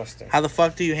 Disgusting. How the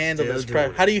fuck do you handle this?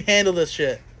 How do you handle this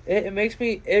shit? It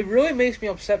really makes me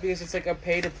upset because it's like a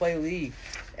pay-to-play league.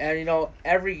 And,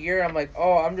 every year I'm like,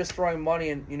 oh, I'm just throwing money.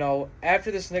 And,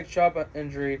 after this Nick Chubb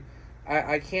injury,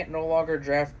 I can't no longer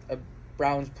draft a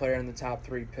Browns player in the top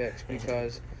 3 picks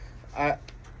because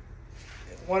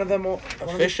one of them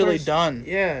officially done.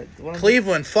 Yeah.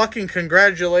 Cleveland, fucking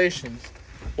congratulations.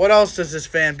 What else does this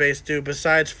fan base do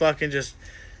besides fucking just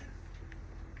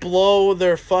blow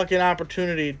their fucking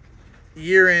opportunity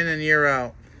year in and year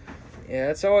out?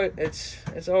 Yeah, it's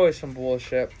always some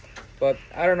bullshit. But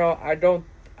I don't know. I don't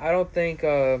think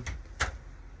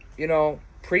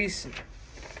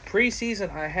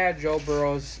preseason I had Joe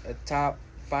Burrow's a top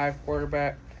 5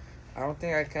 quarterback. I don't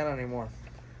think I can anymore.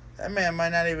 That man might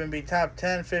not even be top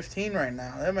 10, 15 right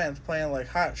now. That man's playing like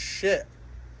hot shit.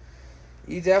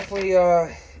 He definitely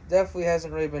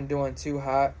hasn't really been doing too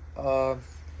hot.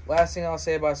 Last thing I'll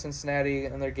say about Cincinnati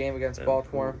and their game against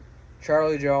Baltimore,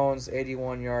 Charlie Jones,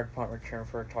 81-yard punt return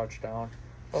for a touchdown.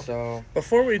 So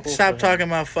before we stop talking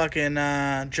about fucking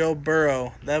Joe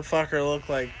Burrow, that fucker looked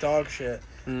like dog shit.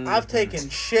 I've taken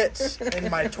shits in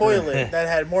my toilet that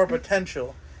had more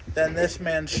potential than this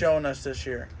man's shown us this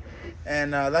year.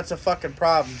 And that's a fucking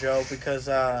problem, Joe, because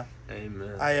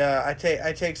Amen. I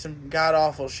take some god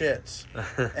awful shits,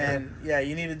 and yeah,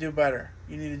 you need to do better.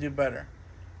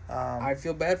 I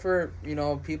feel bad for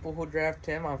people who draft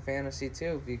him on fantasy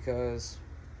too because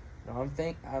I'm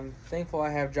thankful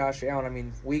I have Josh Allen. I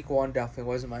mean, week 1 definitely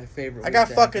wasn't my favorite. I got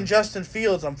fucking Justin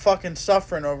Fields. I'm fucking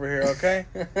suffering over here. Okay,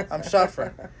 I'm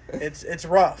suffering. It's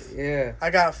rough. Yeah. I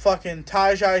got fucking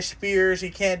Tajai Spears. He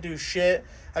can't do shit.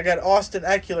 I got Austin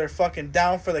Eckler fucking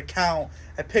down for the count.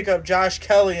 I pick up Josh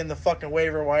Kelly in the fucking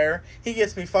waiver wire. He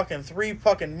gets me fucking 3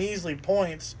 fucking measly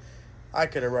points. I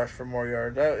could have rushed for more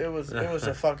yards. It was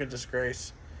a fucking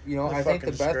disgrace. I think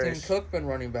the Bethune Cookman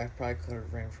running back probably could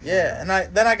have ran for more yards.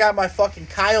 And I got my fucking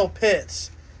Kyle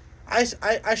Pitts. I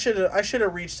should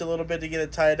have reached a little bit to get a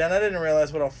tight end. I didn't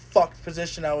realize what a fucked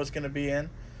position I was gonna be in.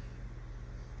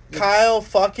 Kyle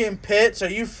fucking Pitts, are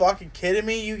you fucking kidding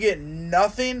me? You get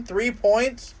nothing? 3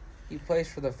 points? He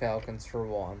plays for the Falcons for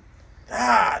 1.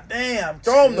 Ah, damn.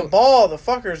 Throw him the ball. The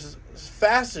fucker's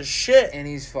fast as shit. And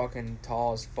he's fucking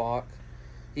tall as fuck.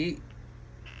 He's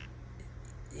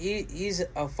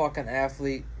a fucking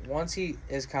athlete. Once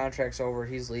his contract's over,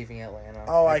 he's leaving Atlanta.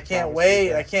 Oh, I can't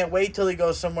wait. I can't wait till he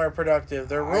goes somewhere productive.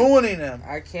 They're ruining him.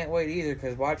 I can't wait either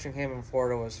because watching him in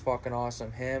Florida was fucking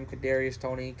awesome. Him, Kadarius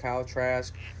Toney, Kyle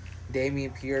Trask,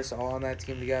 Damian Pierce all on that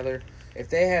team together. If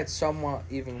they had somewhat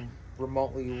even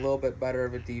remotely a little bit better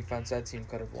of a defense, that team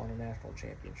could have won a national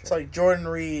championship. It's like Jordan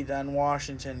Reed on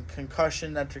Washington,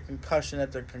 concussion after concussion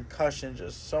after concussion,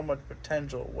 just so much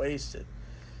potential wasted.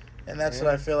 And that's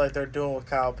what I feel like they're doing with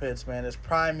Kyle Pitts, man. His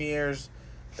prime years,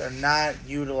 they're not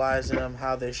utilizing him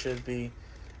how they should be.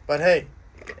 But hey,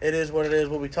 it is what it is.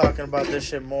 We'll be talking about this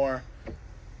shit more.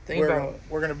 We're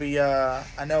gonna be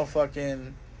I know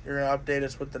fucking you're gonna update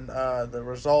us with the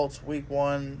results, week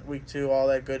 1, week 2, all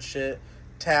that good shit.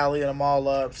 Tallying them all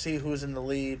up, see who's in the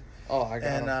lead. Oh, I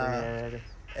got them already.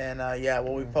 And yeah,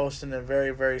 we'll be posting it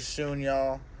very, very soon,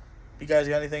 y'all. You guys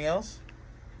got anything else?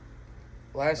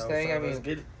 Last thing, I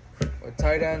mean, with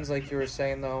tight ends, like you were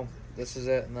saying, though, this is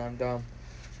it, and then I'm done.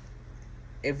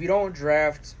 If you don't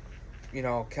draft,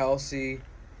 Kelsey,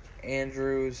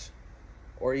 Andrews,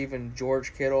 or even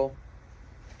George Kittle,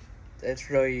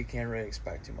 you can't really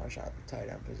expect too much out of the tight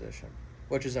end position,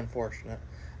 which is unfortunate.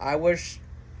 I wish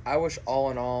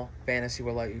all in all, fantasy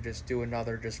would let you just do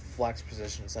another just flex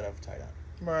position instead of tight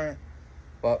end. Right.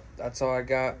 But that's all I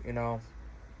got.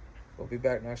 We'll be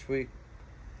back next week.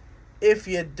 If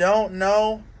you don't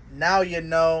know, now you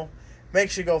know. Make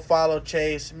sure you go follow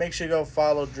Chase. Make sure you go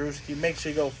follow Drewski. Make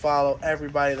sure you go follow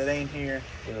everybody that ain't here.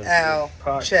 Al,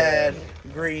 Chad,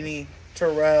 Greeny,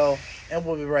 Terrell, and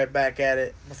we'll be right back at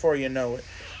it before you know it.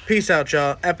 Peace out,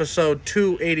 y'all. Episode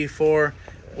 284.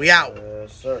 We out.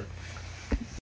 Yes, sir.